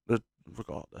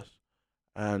 regardless.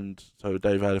 And so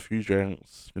they've had a few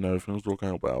drinks. You know, things are all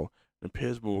going well. And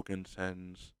Piers Morgan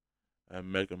sends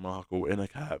Meghan Markle in a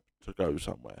cab to go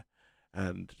somewhere,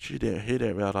 and He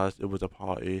didn't realize it was a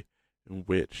party in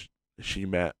which she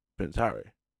met Prince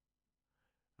Harry.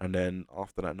 And then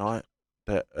after that night,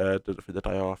 the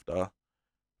day after,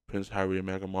 Prince Harry and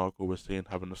Meghan Markle were seen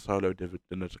having a solo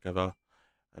dinner together.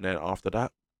 And then after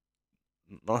that,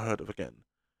 not heard of again.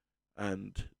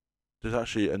 And there's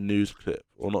actually a news clip,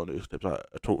 or not a news clip, like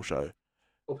a talk show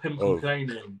Of him of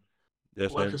complaining like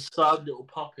saying, a sad little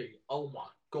puppy. Oh my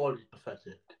god, he's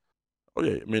pathetic. oh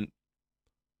yeah, I mean,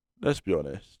 let's be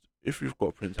honest. If you've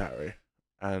got Prince Harry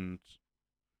and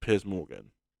Piers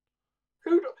Morgan,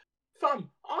 Who the fam?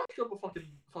 I love a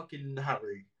fucking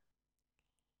Harry.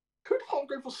 Who the fuck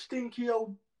go for stinky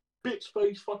old bitch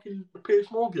face fucking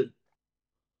Piers Morgan?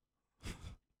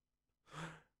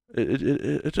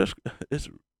 it just it's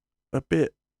a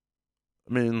bit.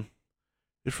 I mean,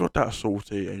 if you're that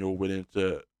salty and you're willing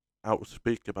to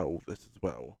outspeak about all this as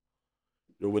well,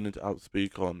 you're willing to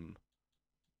outspeak on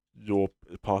your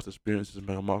past experiences with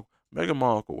Meghan Markle. Meghan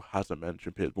Markle hasn't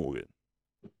mentioned Piers Morgan,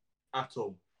 At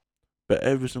all. but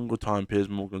every single time Piers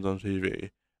Morgan's on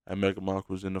TV and Meghan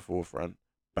Markle's in the forefront,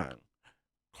 bang,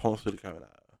 constantly coming at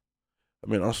her. I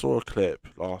mean, I saw a clip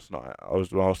last night. I was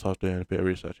doing a bit of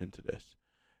research into this.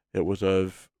 It was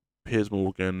of Piers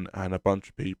Morgan and a bunch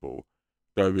of people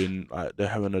going like they're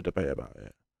having a debate about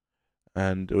it,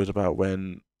 and it was about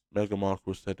when Meghan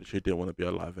Markle said that she didn't want to be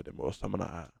alive anymore, or something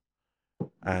like that.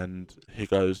 And he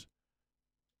goes,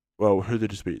 "Well, who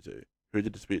did you speak to? Who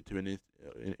did you speak to in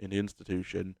the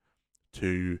institution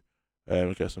to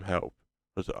get some help?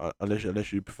 Because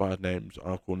unless you provide names,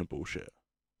 I'm calling bullshit."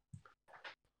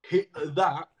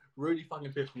 That really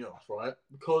fucking pissed me off, right?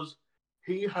 Because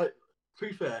he had, to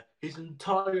be fair, his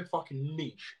entire fucking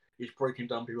niche is breaking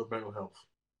down people's mental health.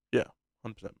 Yeah,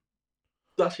 100%.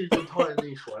 That's his entire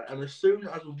niche, right? And as soon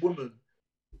as a woman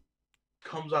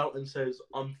comes out and says,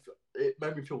 it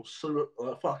made me feel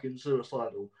fucking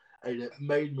suicidal, and it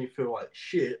made me feel like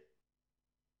shit,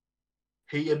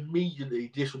 he immediately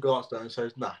disregards that and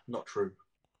says, nah, not true.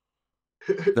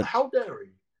 How dare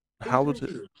he? How was it?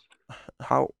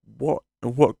 How what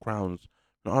grounds?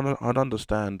 I'd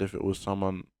understand if it was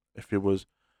someone, if it was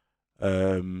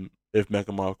if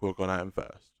Meghan Markle had gone at him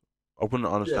first. I wouldn't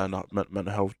Yeah. understand that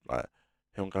mental health, like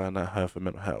him going at her for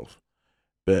mental health.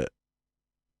 But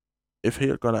if he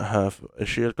had gone at her, if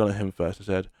she had gone at him first and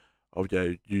said, "Oh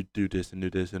yeah, you do this and do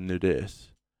this and do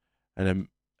this," and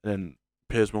then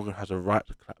Piers Morgan has a right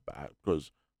to clap back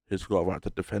because he's got a right to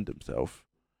defend himself.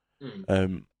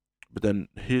 Mm. But then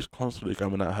he's constantly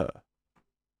coming at her.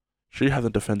 She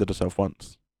hasn't defended herself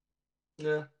once.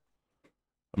 Yeah.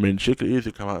 I mean, she could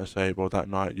easily come out and say, "Well, that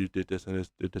night you did this and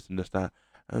this, did this and this that."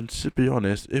 And to be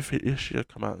honest, if she had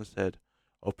come out and said,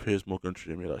 "Oh, Piers Morgan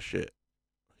treated me like shit.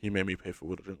 He made me pay for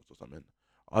all the drinks or something,"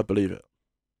 I believe it.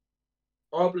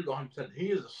 I believe 100%.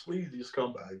 He is a sleazy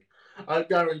scumbag. I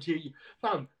guarantee you.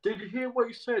 Fam, did you hear what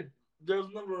he said? There was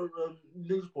another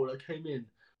newsboy that came in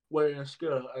wearing a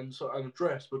skirt and a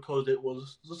dress because it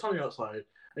was sunny outside.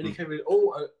 And he Mm. came in,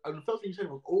 and the first thing he said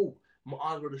was, my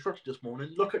eyes were distracted this morning.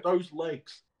 Look at those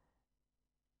legs.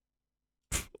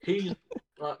 He's,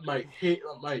 mate,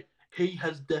 he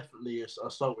has definitely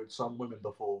assaulted some women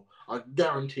before. I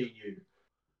guarantee you.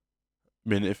 I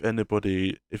mean, if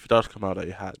it does come out that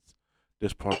he has,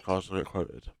 this podcast will get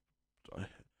quoted.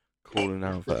 Calling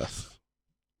out first.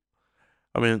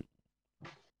 I mean,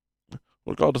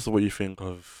 regardless of what you think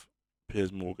of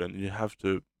Piers Morgan, you have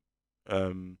to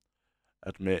um,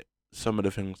 admit some of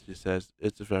the things he says.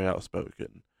 It's very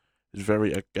outspoken. It's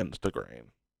very against the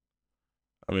grain.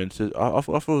 I mean, I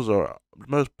feel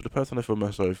the person I feel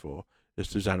most sorry for is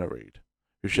Susanna Reid,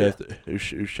 Yeah. who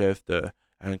shares the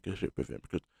anchorship with him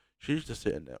because she's just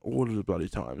sitting there all of the bloody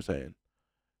time saying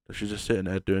that she's just sitting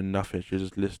there doing nothing. She's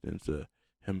just listening to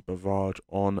him barrage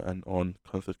on,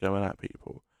 constantly going at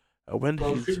people. When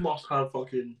Well, she he's, must have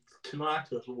fucking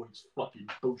tinnitus or his fucking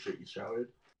bullshit he shouted.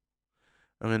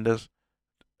 I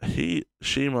mean,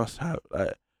 she must have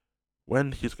like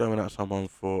when he's going at someone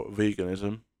for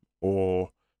veganism or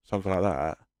something like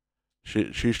that.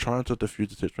 She's trying to defuse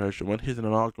the situation. When he's in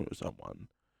an argument with someone,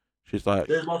 She's like,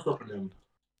 There's no stopping him.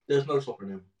 There's no stopping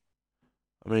him.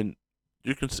 I mean,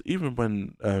 you can see, even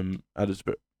when Alice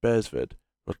Beresford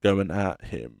was going at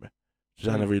him,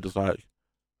 Susanna Reid was like,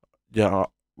 yeah, I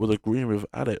was agreeing with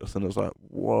Alex, and it's like,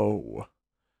 whoa,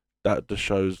 that just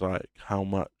shows like how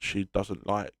much she doesn't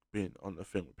like being on the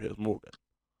thing with Piers Morgan.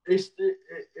 It's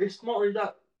not only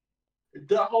that.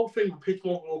 That whole thing with Piers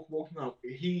Morgan walking out,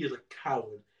 he is a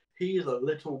coward. He is a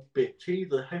little bitch.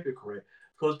 He's a hypocrite.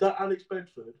 Because that Alex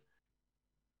Bedford,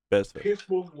 Beresford. Piers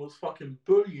Morgan was fucking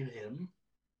bullying him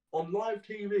on live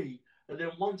TV, and then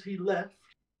once he left,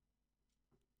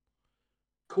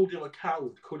 called him a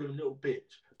coward, called him a little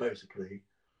bitch, basically,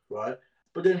 right?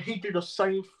 But then he did the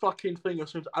same fucking thing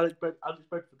as soon as Alex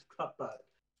Bedford clapped back.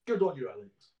 Good on you, Alex.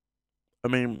 I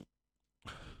mean,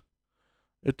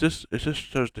 it just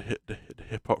shows the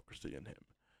hypocrisy in him.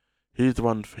 He's the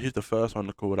one. He's the first one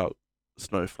to call out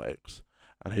snowflakes,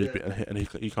 and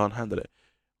he can't handle it.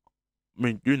 I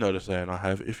mean, you know the saying I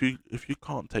have: if you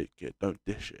can't take it, don't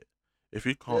dish it. If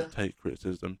you Yeah. can't take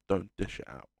criticism, don't dish it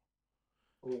out.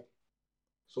 Oh,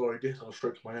 sorry, this one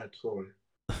strokes my head. Sorry.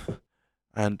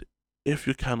 And if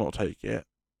you cannot take it,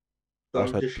 I Don't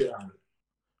said, dish it out.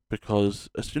 because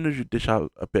as soon as you dish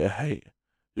out a bit of hate,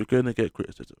 you're going to get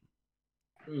criticism.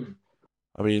 Mm.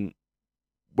 I mean,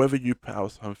 whether you put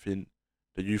out something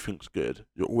that you think's good,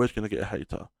 you're always going to get a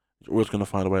hater. You're always going to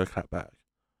find a way to clap back.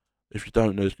 If you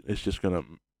don't know, it's just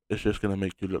gonna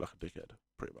make you look like a dickhead,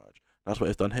 pretty much. That's what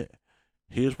it's done here.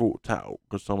 He has walked out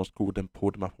because someone's called him,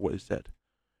 pulled him up for what he said,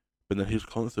 but then he's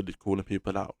constantly calling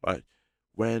people out. Like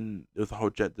when there was the whole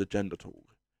the gender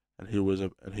talk, and he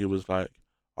was like,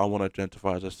 I want to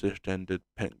identify as a cisgendered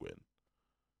penguin.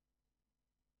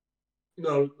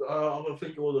 No, I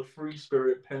think it was a free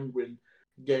spirit penguin,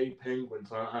 gay penguin.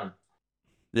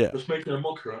 Yeah, Just making a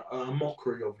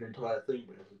mockery of the entire thing,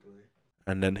 basically.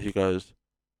 and then he goes,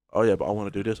 oh yeah, but I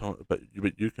want to do this. But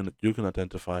you can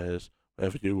identify as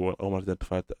whatever you want. I want to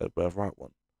identify as whatever I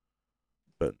want.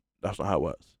 But that's not how it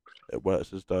works. It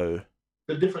works as though,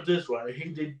 The difference is, right? He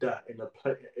did that in a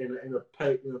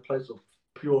place of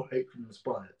pure hatred and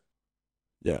spite.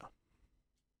 yeah.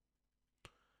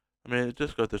 I mean, it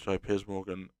just goes to show Piers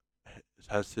Morgan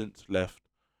has since left.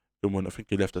 I think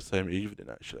he left the same evening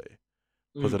actually,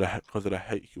 Mm. because of the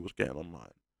hate he was getting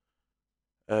online.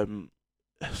 Um,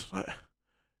 it's like,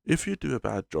 if you do a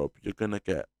bad job, you're gonna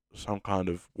get some kind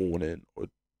of warning or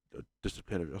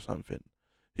disciplinary or something.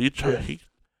 Yeah,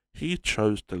 He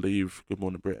chose to leave Good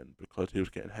Morning Britain because he was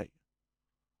getting hate.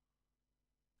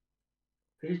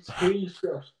 he's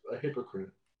just a hypocrite.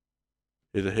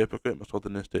 He's a hypocrite,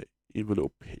 misogynistic, evil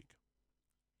little pig.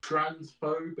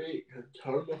 Transphobic,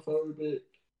 homophobic,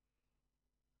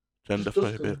 just just a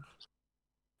Genderphobic.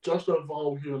 just a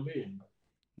vile human being.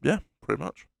 Yeah, pretty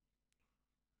much.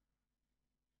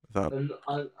 That. And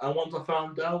once I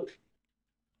found out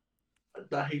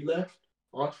that he left,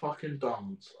 I fucking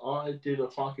danced. I did a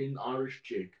fucking Irish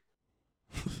jig.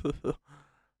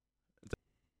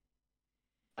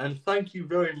 And thank you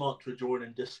very much for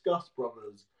joining Discuss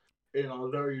Brothers in our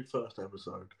very first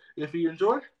episode. If you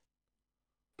enjoyed,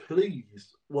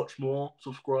 please watch more,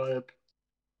 subscribe,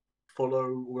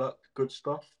 follow, all that good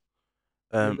stuff.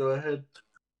 You um, go ahead.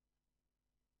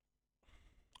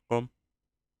 um,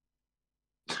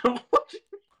 What?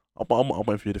 I'm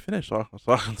waiting for you to finish so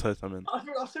I can say something.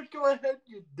 I said go ahead,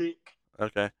 you dick.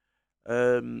 Okay.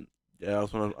 Yeah,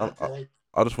 Okay.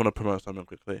 I just want to promote something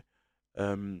quickly.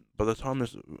 By the time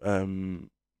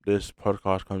this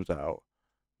podcast comes out,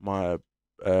 my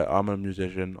I'm a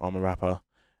musician, I'm a rapper,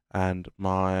 and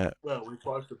Well, we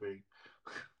try to be.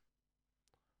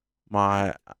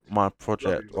 my Love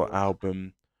project you, or brother.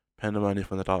 album, Pandemonium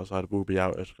from the Dark Side, will be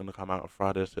out. It's going to come out on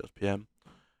Friday at 6 p.m.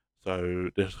 So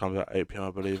this comes at 8 p.m.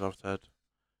 I believe I've said.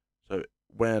 So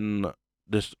when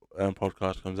this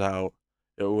podcast comes out,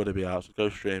 it'll already be out. So go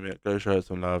stream it. Go show it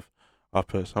some love. I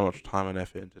put so much time and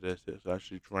effort into this. It's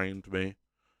actually drained me.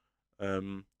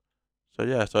 Um. So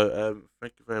yeah. So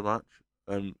thank you very much.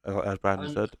 As Brandon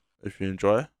And, said, if you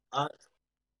enjoy, uh,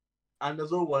 and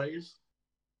as always,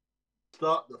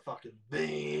 start the fucking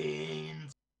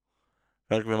beans.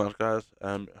 thank you very much, guys.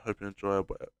 Hope you enjoy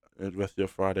the rest of your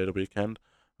Friday, the weekend,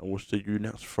 and we'll see you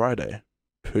next Friday.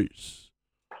 Peace.